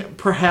 I mean,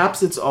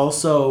 perhaps it's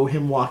also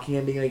him walking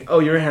in being like, oh,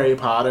 you're Harry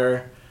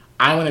Potter.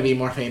 I want to be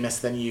more famous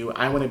than you.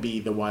 I want to be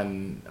the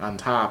one on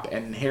top.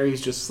 And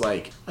Harry's just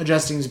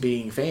adjusting to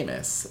being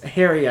famous.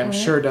 Harry, I'm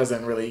sure,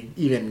 doesn't really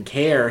even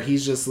care.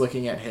 He's just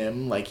looking at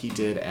him like he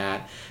did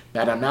at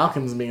Madame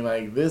Malcolm's and being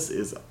like, this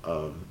is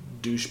a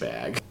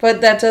douchebag.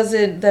 But that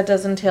doesn't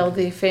entail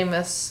the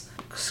famous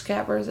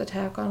Scabbers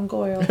attack on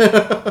Goyle.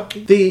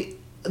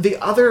 The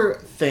other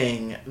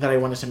thing that I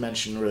wanted to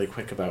mention really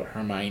quick about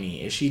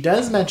Hermione is she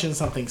does mention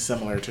something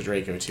similar to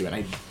Draco too, and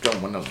I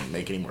don't want to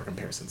make any more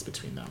comparisons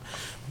between them.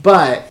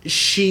 But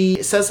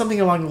she says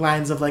something along the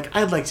lines of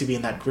I'd like to be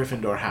in that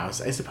Gryffindor house.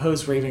 I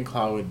suppose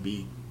Ravenclaw would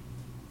be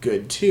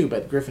good too,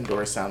 but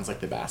Gryffindor sounds like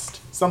the best.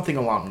 Something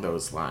along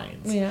those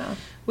lines. Yeah.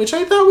 Which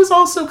I thought was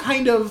also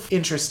kind of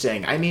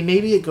interesting. I mean,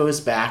 maybe it goes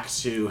back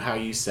to how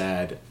you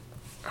said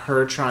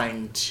her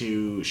trying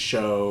to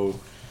show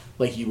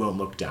you won't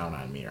look down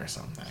on me or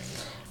something.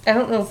 I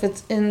don't know if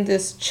it's in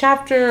this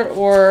chapter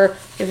or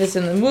if it's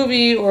in the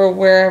movie or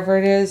wherever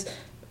it is,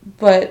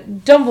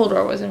 but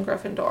Dumbledore was in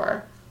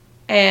Gryffindor.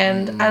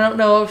 And I don't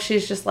know if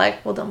she's just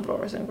like, well, Dumbledore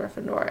was in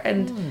Gryffindor,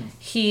 and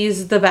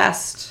he's the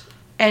best.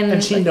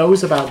 And she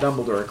knows about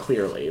Dumbledore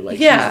clearly. Like,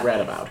 she's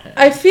read about him.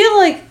 I feel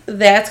like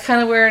that's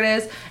kind of where it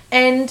is.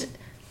 And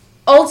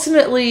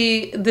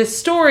ultimately, the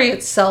story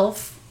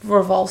itself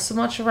revolves so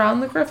much around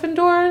the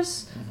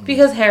Gryffindors,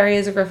 because Harry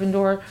is a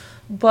Gryffindor.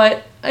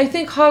 But I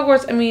think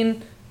Hogwarts, I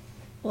mean,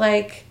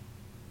 like,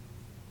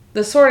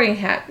 the Sorting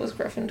Hat was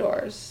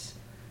Gryffindor's.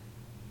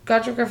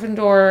 Godric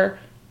Gryffindor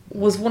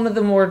was one of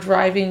the more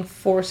driving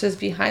forces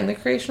behind the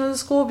creation of the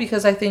school,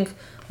 because I think,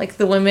 like,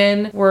 the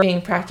women were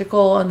being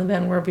practical and the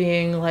men were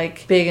being,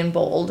 like, big and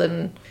bold.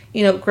 And,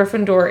 you know,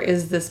 Gryffindor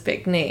is this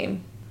big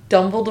name.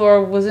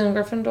 Dumbledore was in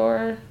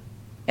Gryffindor.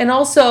 And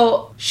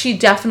also, she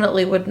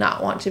definitely would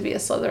not want to be a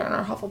Slytherin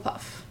or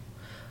Hufflepuff.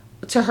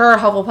 To her,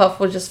 Hufflepuff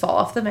would just fall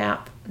off the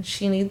map.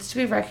 She needs to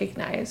be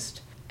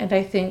recognized. And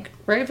I think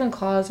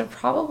Ravenclaws are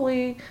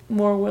probably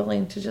more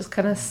willing to just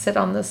kind of sit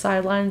on the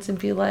sidelines and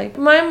be like,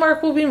 my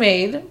mark will be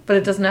made, but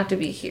it doesn't have to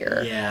be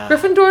here. Yeah.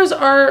 Gryffindors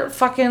are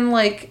fucking,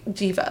 like,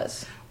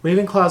 divas.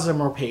 Ravenclaws are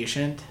more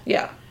patient.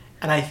 Yeah.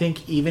 And I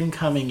think even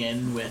coming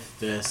in with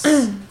this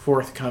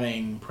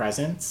forthcoming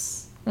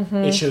presence,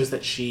 it shows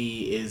that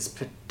she is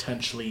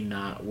potentially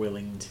not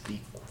willing to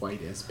be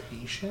quite as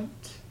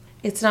patient.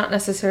 It's not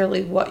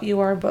necessarily what you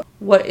are, but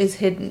what is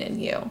hidden in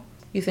you.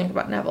 You think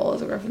about Neville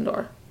as a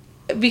Gryffindor.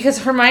 Because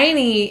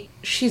Hermione,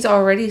 she's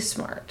already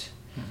smart.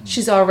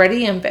 She's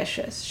already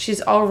ambitious.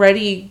 She's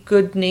already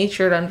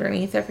good-natured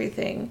underneath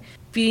everything.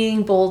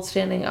 Being bold,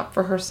 standing up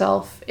for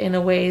herself in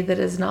a way that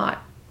is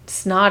not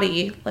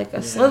snotty, like a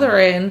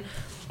Slytherin,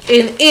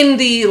 in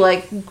the,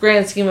 like,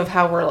 grand scheme of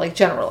how we're, like,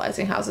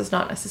 generalizing houses,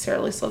 not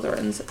necessarily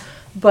Slytherins.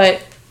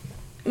 But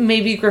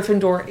maybe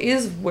Gryffindor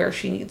is where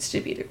she needs to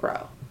be to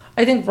grow.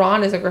 I think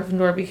Ron is a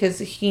Gryffindor because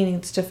he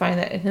needs to find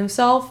that in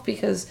himself,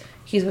 because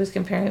he's always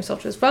comparing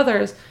himself to his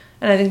brothers.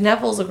 And I think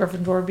Neville's a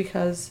Gryffindor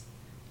because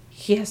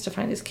he has to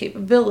find his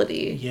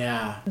capability.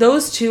 Yeah.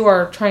 Those two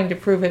are trying to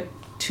prove it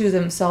to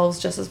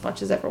themselves just as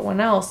much as everyone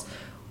else.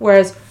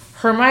 Whereas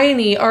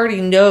Hermione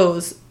already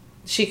knows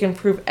she can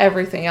prove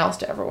everything else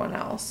to everyone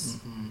else.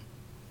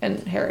 And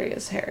Harry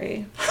is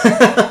Harry.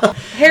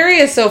 Harry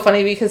is so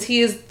funny because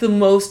he is the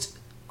most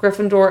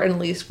Gryffindor and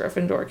least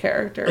Gryffindor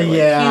character. Like,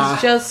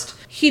 he's just...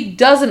 He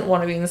doesn't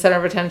want to be in the center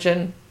of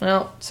attention.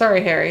 Well,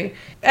 sorry, Harry.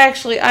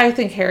 Actually, I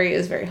think Harry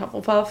is very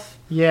Hufflepuff.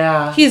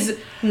 Yeah. He's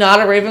not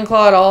a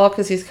Ravenclaw at all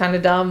because he's kind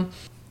of dumb.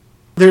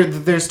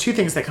 There's two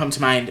things that come to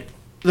mind.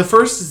 The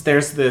first is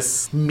there's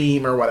this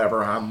meme or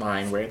whatever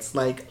online where it's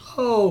like,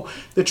 oh,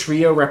 the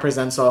trio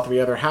represents all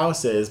three other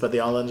houses, but they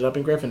all ended up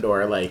in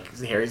Gryffindor. Like,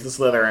 Harry's the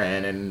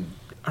Slytherin, and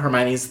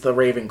Hermione's the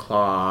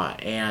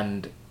Ravenclaw,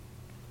 and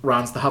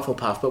Ron's the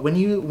Hufflepuff. But when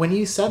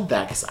you said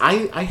that, because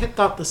I had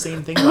thought the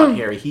same thing about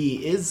Harry.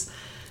 He is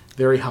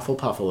very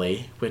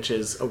Hufflepuffly, which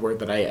is a word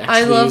that I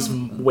actually use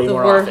way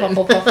more often. I love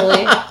the word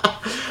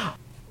Hufflepuffly.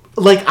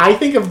 Like, I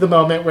think of the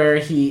moment where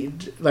he,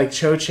 like,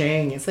 Cho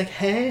Chang, it's like,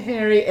 hey,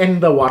 Harry, and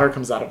the water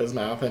comes out of his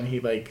mouth, and he,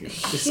 like,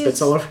 just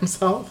spits all over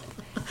himself.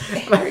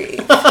 Harry.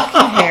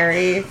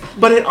 Harry.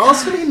 But it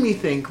also made me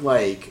think,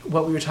 like,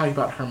 what we were talking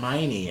about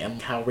Hermione,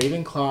 and how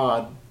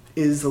Ravenclaw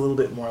is a little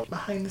bit more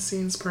behind the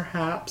scenes,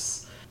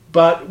 perhaps.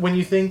 But when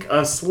you think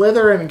of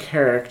Slytherin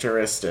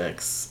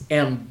characteristics,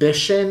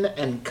 ambition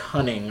and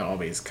cunning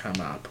always come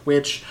up,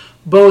 which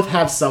both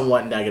have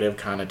somewhat negative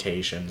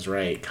connotations,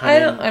 right?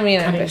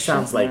 Cunning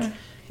sounds like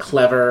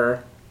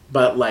clever,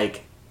 but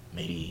like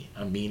maybe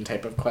a mean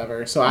type of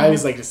clever. So I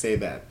always like to say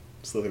that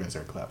Slytherins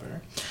are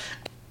clever.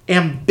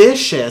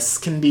 Ambitious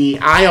can be,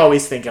 I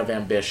always think of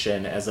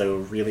ambition as a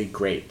really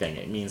great thing.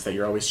 It means that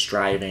you're always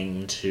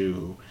striving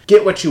to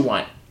get what you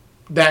want.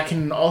 That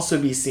can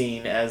also be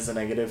seen as a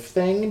negative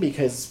thing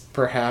because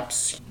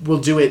perhaps we'll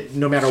do it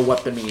no matter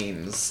what the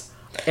means.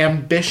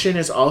 Ambition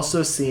is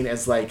also seen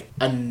as like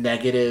a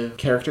negative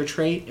character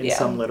trait in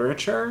some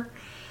literature.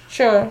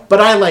 Sure. But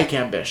I like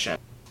ambition.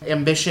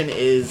 Ambition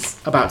is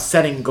about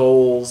setting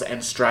goals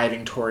and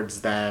striving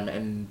towards them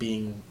and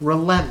being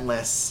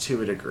relentless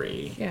to a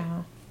degree.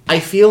 Yeah.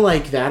 I feel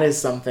like that is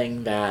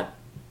something that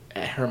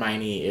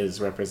Hermione is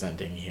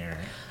representing here.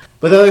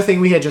 But the other thing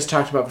we had just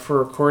talked about before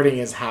recording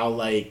is how,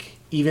 like,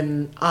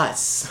 even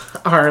us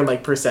are,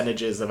 like,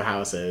 percentages of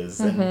houses.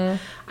 And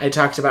I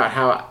talked about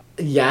how,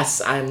 yes,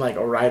 I'm, like,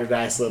 a ride or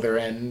die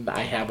Slytherin.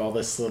 I have all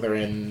this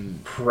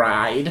Slytherin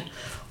pride.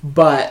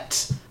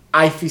 But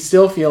I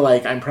still feel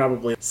like I'm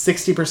probably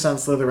 60%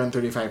 Slytherin,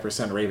 35%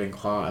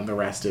 Ravenclaw, and the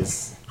rest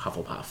is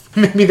Hufflepuff.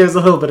 Maybe there's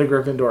a little bit of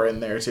Gryffindor in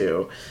there,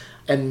 too.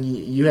 And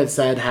you had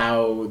said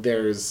how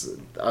there's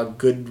a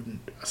good,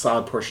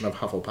 solid portion of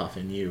Hufflepuff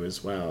in you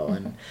as well.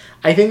 And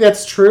I think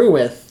that's true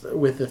with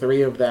the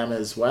three of them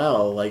as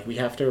well. Like, we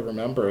have to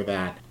remember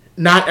that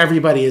not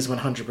everybody is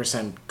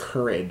 100%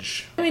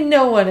 courage. I mean,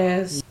 no one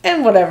is.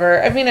 And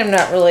whatever. I mean, I'm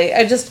not really.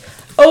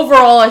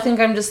 Overall, I think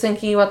I'm just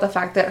thinking about the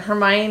fact that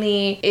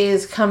Hermione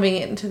is coming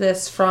into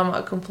this from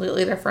a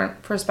completely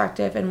different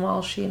perspective. And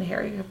while she and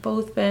Harry have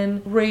both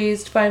been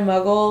raised by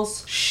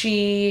Muggles,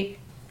 she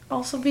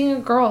also being a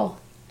girl.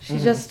 She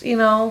just, you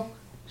know,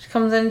 she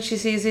comes in, she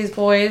sees these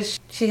boys.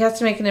 She has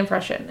to make an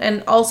impression.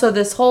 And also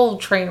this whole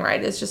train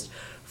ride is just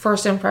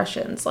first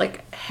impressions.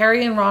 Like,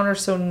 Harry and Ron are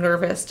so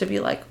nervous to be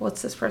like,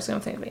 what's this person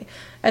going to think of me?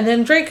 And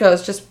then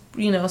Draco's just,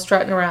 you know,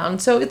 strutting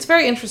around. So it's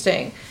very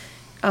interesting.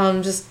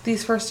 Just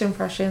these first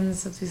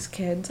impressions of these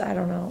kids. I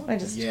don't know. I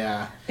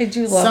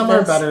do love Some this.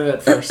 are better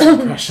at first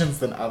impressions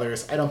than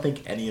others. I don't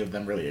think any of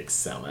them really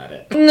excel at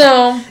it.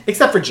 No.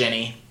 Except for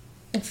Ginny.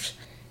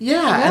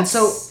 Yeah, and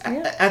so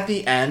at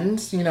the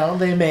end, you know,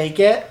 they make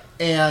it.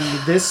 And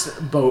this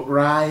boat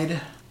ride,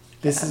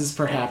 this is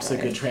perhaps a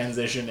good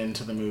transition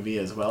into the movie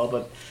as well.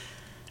 But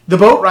the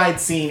boat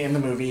ride scene in the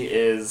movie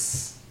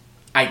is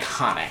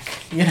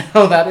iconic. You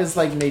know, that is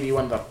like maybe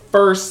one of the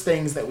first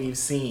things that we've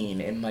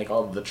seen in like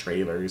all of the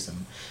trailers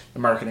and the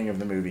marketing of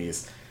the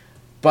movies.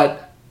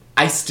 But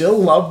I still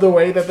love the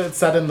way that it's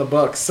set in the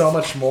book so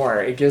much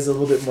more. It gives a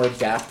little bit more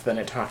depth, and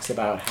it talks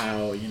about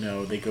how, you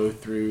know, they go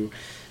through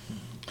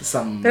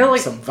some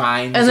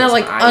vines, and they're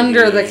like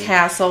under the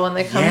castle when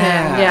they come in.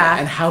 Yeah,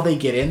 and how they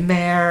get in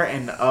there,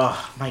 and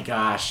oh my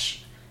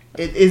gosh,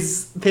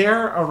 is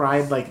there a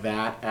ride like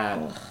that at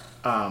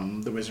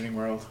the Wizarding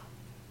World?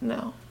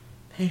 No.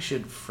 They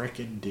should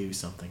frickin' do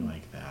something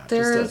like that.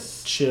 There's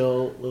just a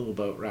chill little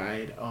boat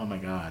ride. Oh my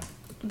god.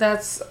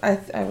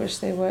 I wish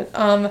they would.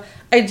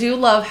 I do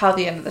love how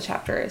the end of the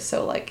chapter is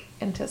so like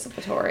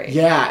anticipatory.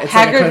 Yeah, it's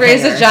Hagrid like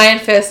raised a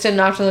giant fist and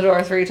knocked on the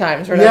door 3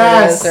 times, or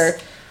whatever it is. Or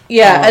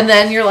and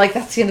then you're like,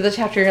 that's the end of the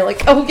chapter. You're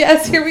like, oh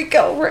yes, here we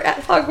go. We're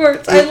at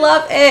Hogwarts. I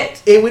love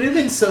it. It would have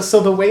been so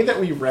the way that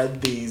we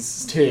read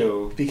these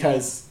too,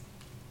 because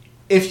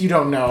if you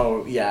don't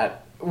know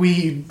yet,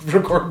 we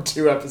record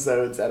 2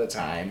 episodes at a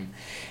time.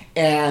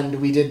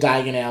 And we did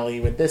Diagon Alley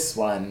with this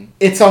one.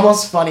 It's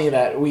almost funny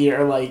that we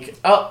are like,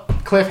 oh,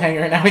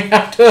 cliffhanger, now we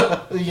have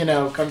to, you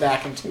know, come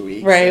back in 2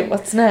 weeks. Right,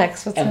 what's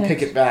next?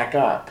 Pick it back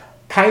up.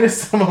 Kind of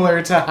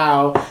similar to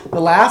how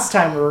the last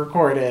time we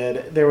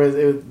recorded,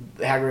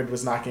 Hagrid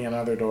was knocking on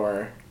another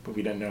door, but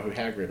we didn't know who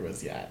Hagrid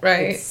was yet.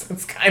 Right.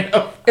 It's kind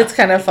of fun. It's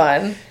kind of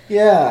fun.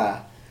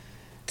 Yeah.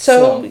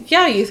 So,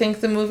 yeah, you think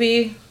the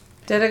movie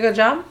did a good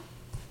job?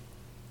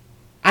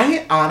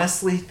 I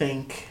honestly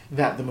think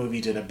that the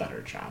movie did a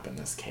better job in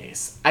this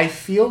case. I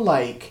feel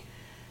like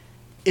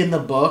in the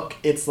book,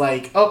 it's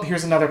like, oh,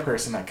 here's another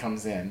person that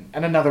comes in,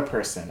 and another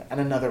person,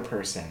 and another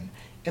person.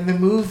 In the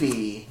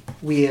movie,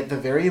 we at the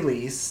very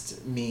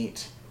least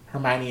meet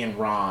Hermione and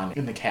Ron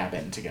in the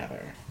cabin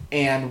together.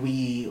 And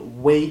we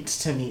wait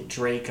to meet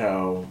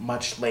Draco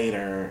much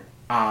later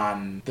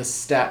on the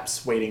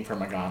steps waiting for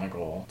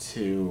McGonagall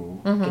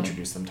to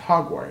introduce them to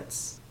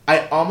Hogwarts.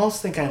 I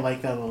almost think I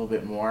like that a little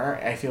bit more.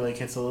 I feel like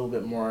it's a little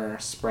bit more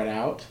spread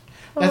out.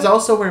 That's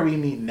also where we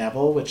meet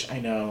Neville, which I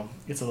know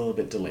it's a little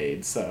bit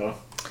delayed, so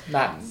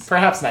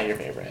perhaps not your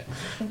favorite.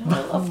 No,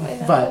 I love my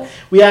Neville. But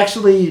we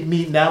actually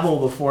meet Neville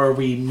before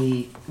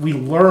we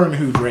learn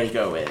who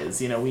Draco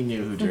is. You know, we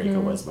knew who Draco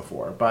was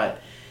before,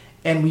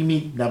 and we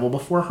meet Neville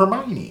before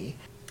Hermione.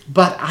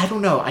 But I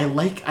don't know.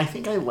 I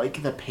think I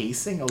like the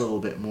pacing a little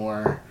bit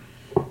more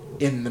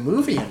in the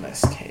movie in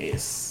this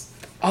case.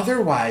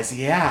 Otherwise,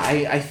 yeah,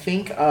 I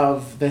think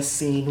of this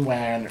scene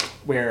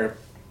where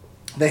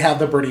they have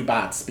the Bertie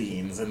Bott's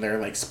beans and they're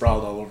like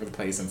sprawled all over the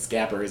place and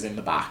Scapper is in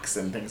the box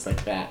and things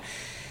like that.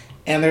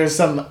 And there's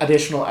some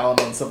additional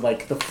elements of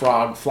like the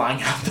frog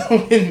flying out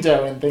the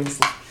window and things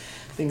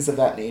of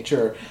that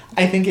nature.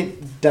 I think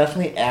it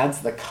definitely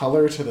adds the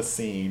color to the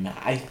scene.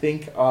 I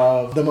think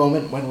of the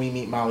moment when we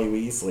meet Molly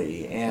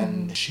Weasley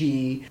and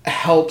she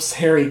helps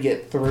Harry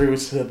get through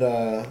to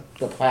the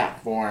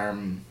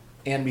platform.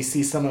 And we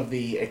see some of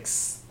the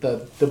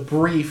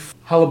brief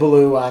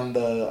hullabaloo on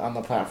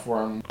the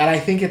platform, and I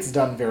think it's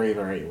done very,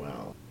 very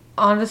well.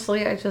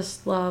 Honestly, I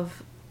just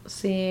love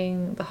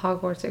seeing the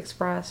Hogwarts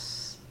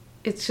Express.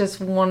 It's just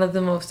one of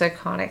the most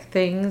iconic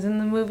things in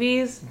the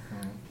movies.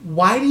 Mm-hmm.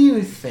 Why do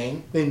you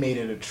think they made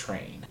it a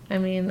train? I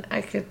mean,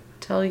 I could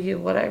tell you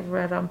what I've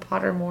read on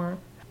Pottermore.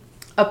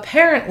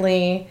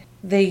 Apparently,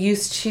 they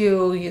used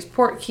to use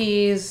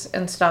portkeys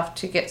and stuff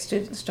to get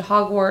students to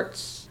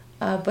Hogwarts.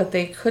 But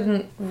they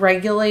couldn't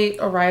regulate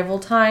arrival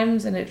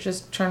times, and it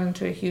just turned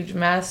into a huge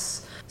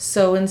mess.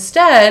 So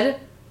instead,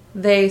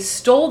 they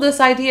stole this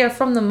idea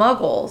from the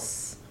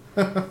Muggles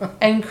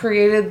and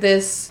created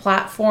this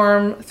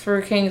platform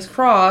through King's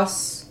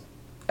Cross.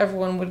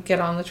 Everyone would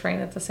get on the train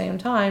at the same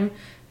time,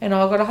 and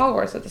all go to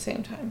Hogwarts at the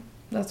same time.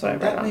 That's what I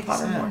read on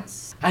Pottermore.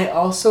 Sense. I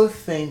also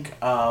think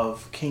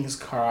of King's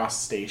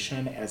Cross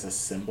Station as a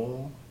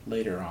symbol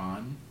later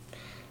on.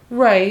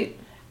 Right.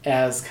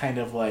 As kind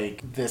of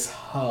like this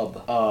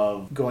hub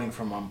of going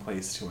from one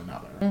place to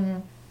another. Mm-hmm.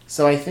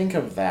 So I think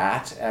of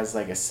that as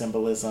like a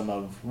symbolism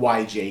of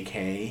why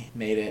JK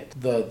made it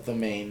the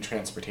main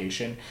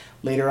transportation.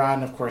 Later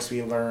on, of course,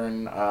 we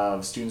learn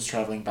of students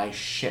traveling by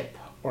ship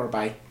or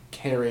by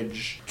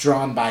carriage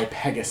drawn by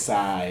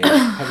Pegasi.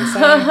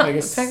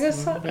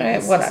 Pegasi?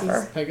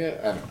 Whatever. I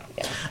don't know.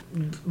 Yeah.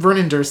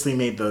 Vernon Dursley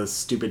made the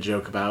stupid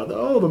joke about,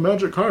 the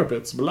magic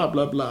carpets, blah,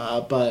 blah,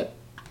 blah. But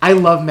I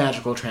love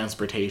magical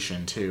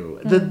transportation, too.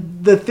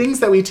 The things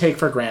that we take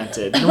for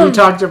granted. And we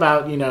talked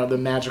about, the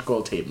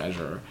magical tape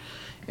measure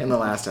in the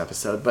last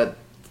episode. But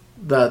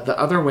the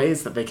other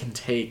ways that they can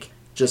take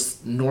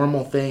just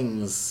normal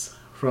things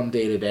from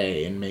day to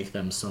day and make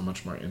them so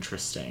much more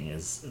interesting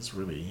is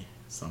really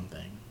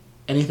something.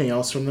 Anything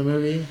else from the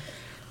movie?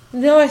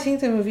 No, I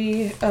think the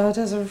movie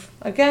does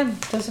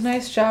a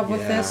nice job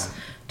with this,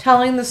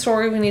 telling the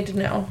story we need to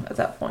know at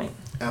that point.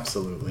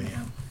 Absolutely.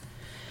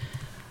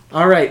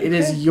 All right, it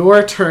is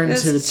your turn to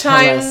tell us. It's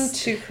time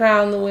to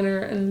crown the winner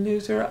and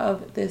loser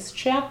of this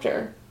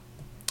chapter.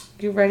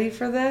 You ready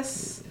for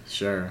this?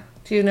 Sure.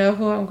 Do you know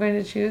who I'm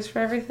going to choose for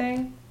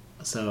everything?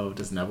 So,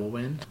 does Neville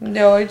win?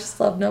 No, I just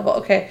love Neville.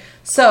 Okay,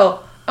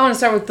 so I want to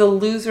start with the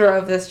loser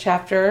of this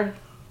chapter.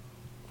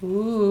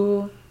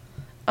 Ooh.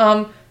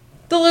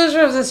 The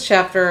loser of this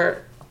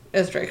chapter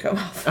is Draco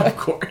Malfoy. Of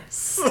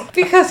course.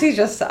 Because he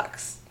just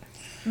sucks.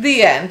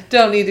 The end.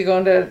 Don't need to go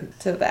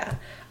into that.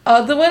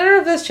 The winner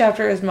of this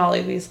chapter is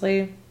Molly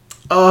Weasley.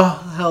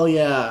 Oh, hell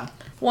yeah.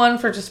 One,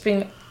 for just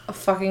being a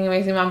fucking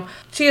amazing mom.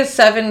 She has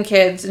 7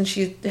 kids, and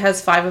she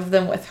has 5 of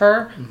them with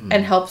her,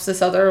 and helps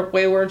this other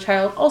wayward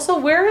child. Also,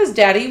 where is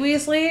Daddy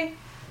Weasley?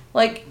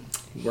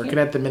 Working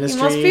at the ministry.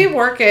 He must be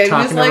working.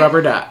 Talking to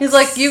rubber ducks. He's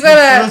like, you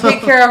gotta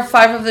take care of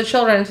 5 of the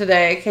children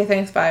today. Okay,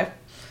 thanks, bye.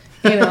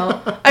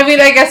 I mean,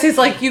 I guess he's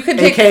like, you can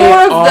take AKA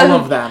 4 of all them.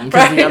 of them,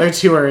 because the other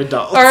 2 are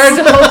adults.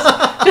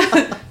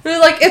 They're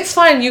like, it's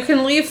fine. You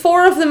can leave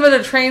 4 of them at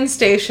a train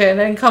station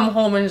and come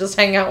home and just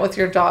hang out with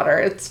your daughter.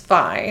 It's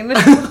fine.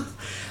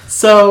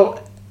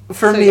 So,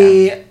 for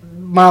me,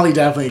 Molly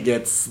definitely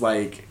gets,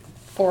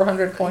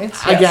 400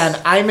 points. Again,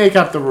 yes. I make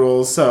up the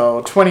rules,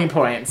 so 20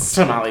 points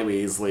to Molly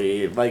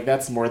Weasley.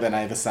 That's more than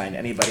I've assigned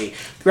anybody.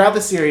 Throughout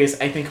the series,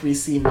 I think we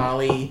see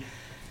Molly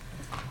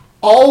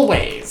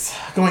always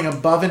going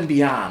above and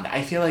beyond.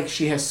 I feel like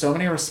she has so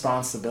many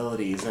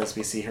responsibilities as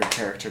we see her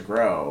character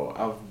grow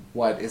of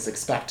what is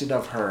expected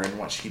of her and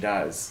what she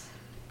does.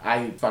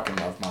 I fucking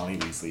love Molly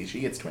Weasley.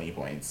 She gets 20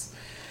 points.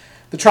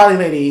 The trolley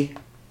lady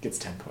gets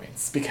 10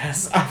 points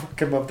because I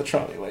fucking love the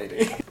trolley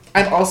lady.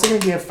 I'm also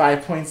going to give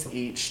 5 points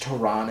each to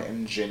Ron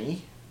and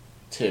Ginny,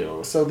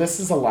 too. So this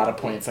is a lot of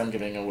points I'm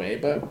giving away,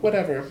 but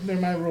whatever. They're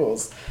my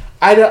rules.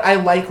 I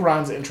like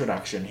Ron's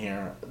introduction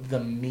here. The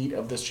meat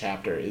of this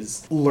chapter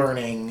is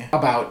learning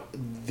about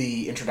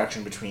the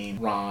introduction between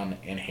Ron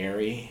and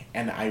Harry,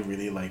 and I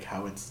really like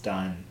how it's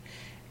done.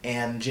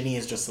 And Ginny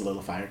is just a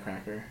little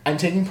firecracker. I'm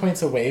taking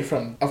points away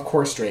from, of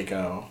course,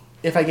 Draco.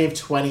 If I gave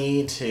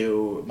 20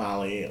 to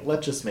Molly,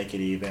 let's just make it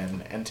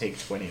even and take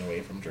 20 away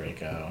from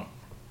Draco.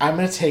 I'm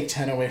going to take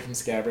 10 away from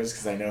Scabbers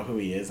because I know who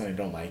he is and I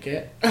don't like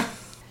it.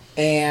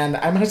 And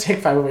I'm going to take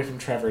 5 away from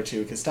Trevor,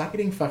 too, because stop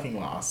getting fucking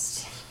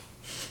lost.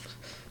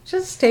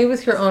 Just stay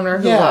with your owner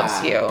who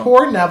loves you.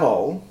 Poor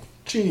Neville.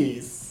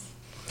 Jeez.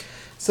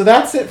 So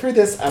that's it for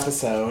this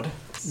episode.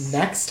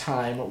 Next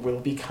time, we'll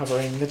be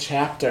covering the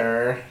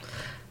chapter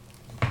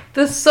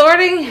The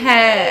Sorting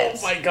Hat.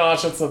 Oh my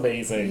gosh, that's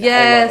amazing.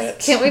 Yes. I love it.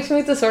 Can't wait to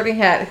meet the Sorting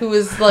Hat, who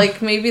is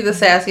maybe the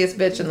sassiest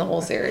bitch in the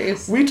whole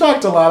series. We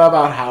talked a lot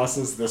about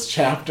houses this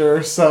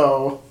chapter,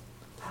 so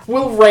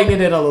we'll rein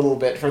it in a little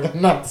bit for the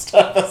next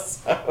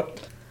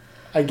episode.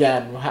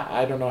 Again,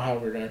 I don't know how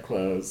we're going to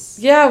close.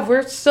 Yeah,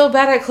 we're still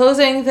bad at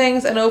closing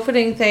things and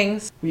opening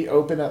things. We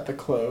open at the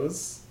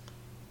close?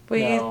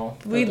 We No,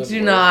 do work.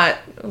 not.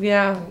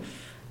 Yeah.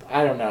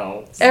 I don't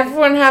know.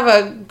 Everyone have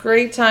a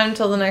great time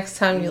till the next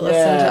time you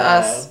listen to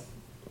us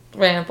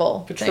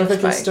ramble.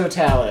 Petrificus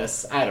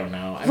Totalis. I don't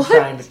know. I'm What?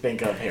 trying to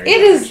think of Harry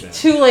It is Potter.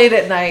 too late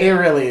at night. It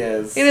really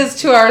is. It is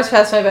 2 hours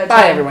past my bedtime.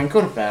 Bye, everyone.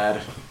 Go to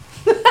bed.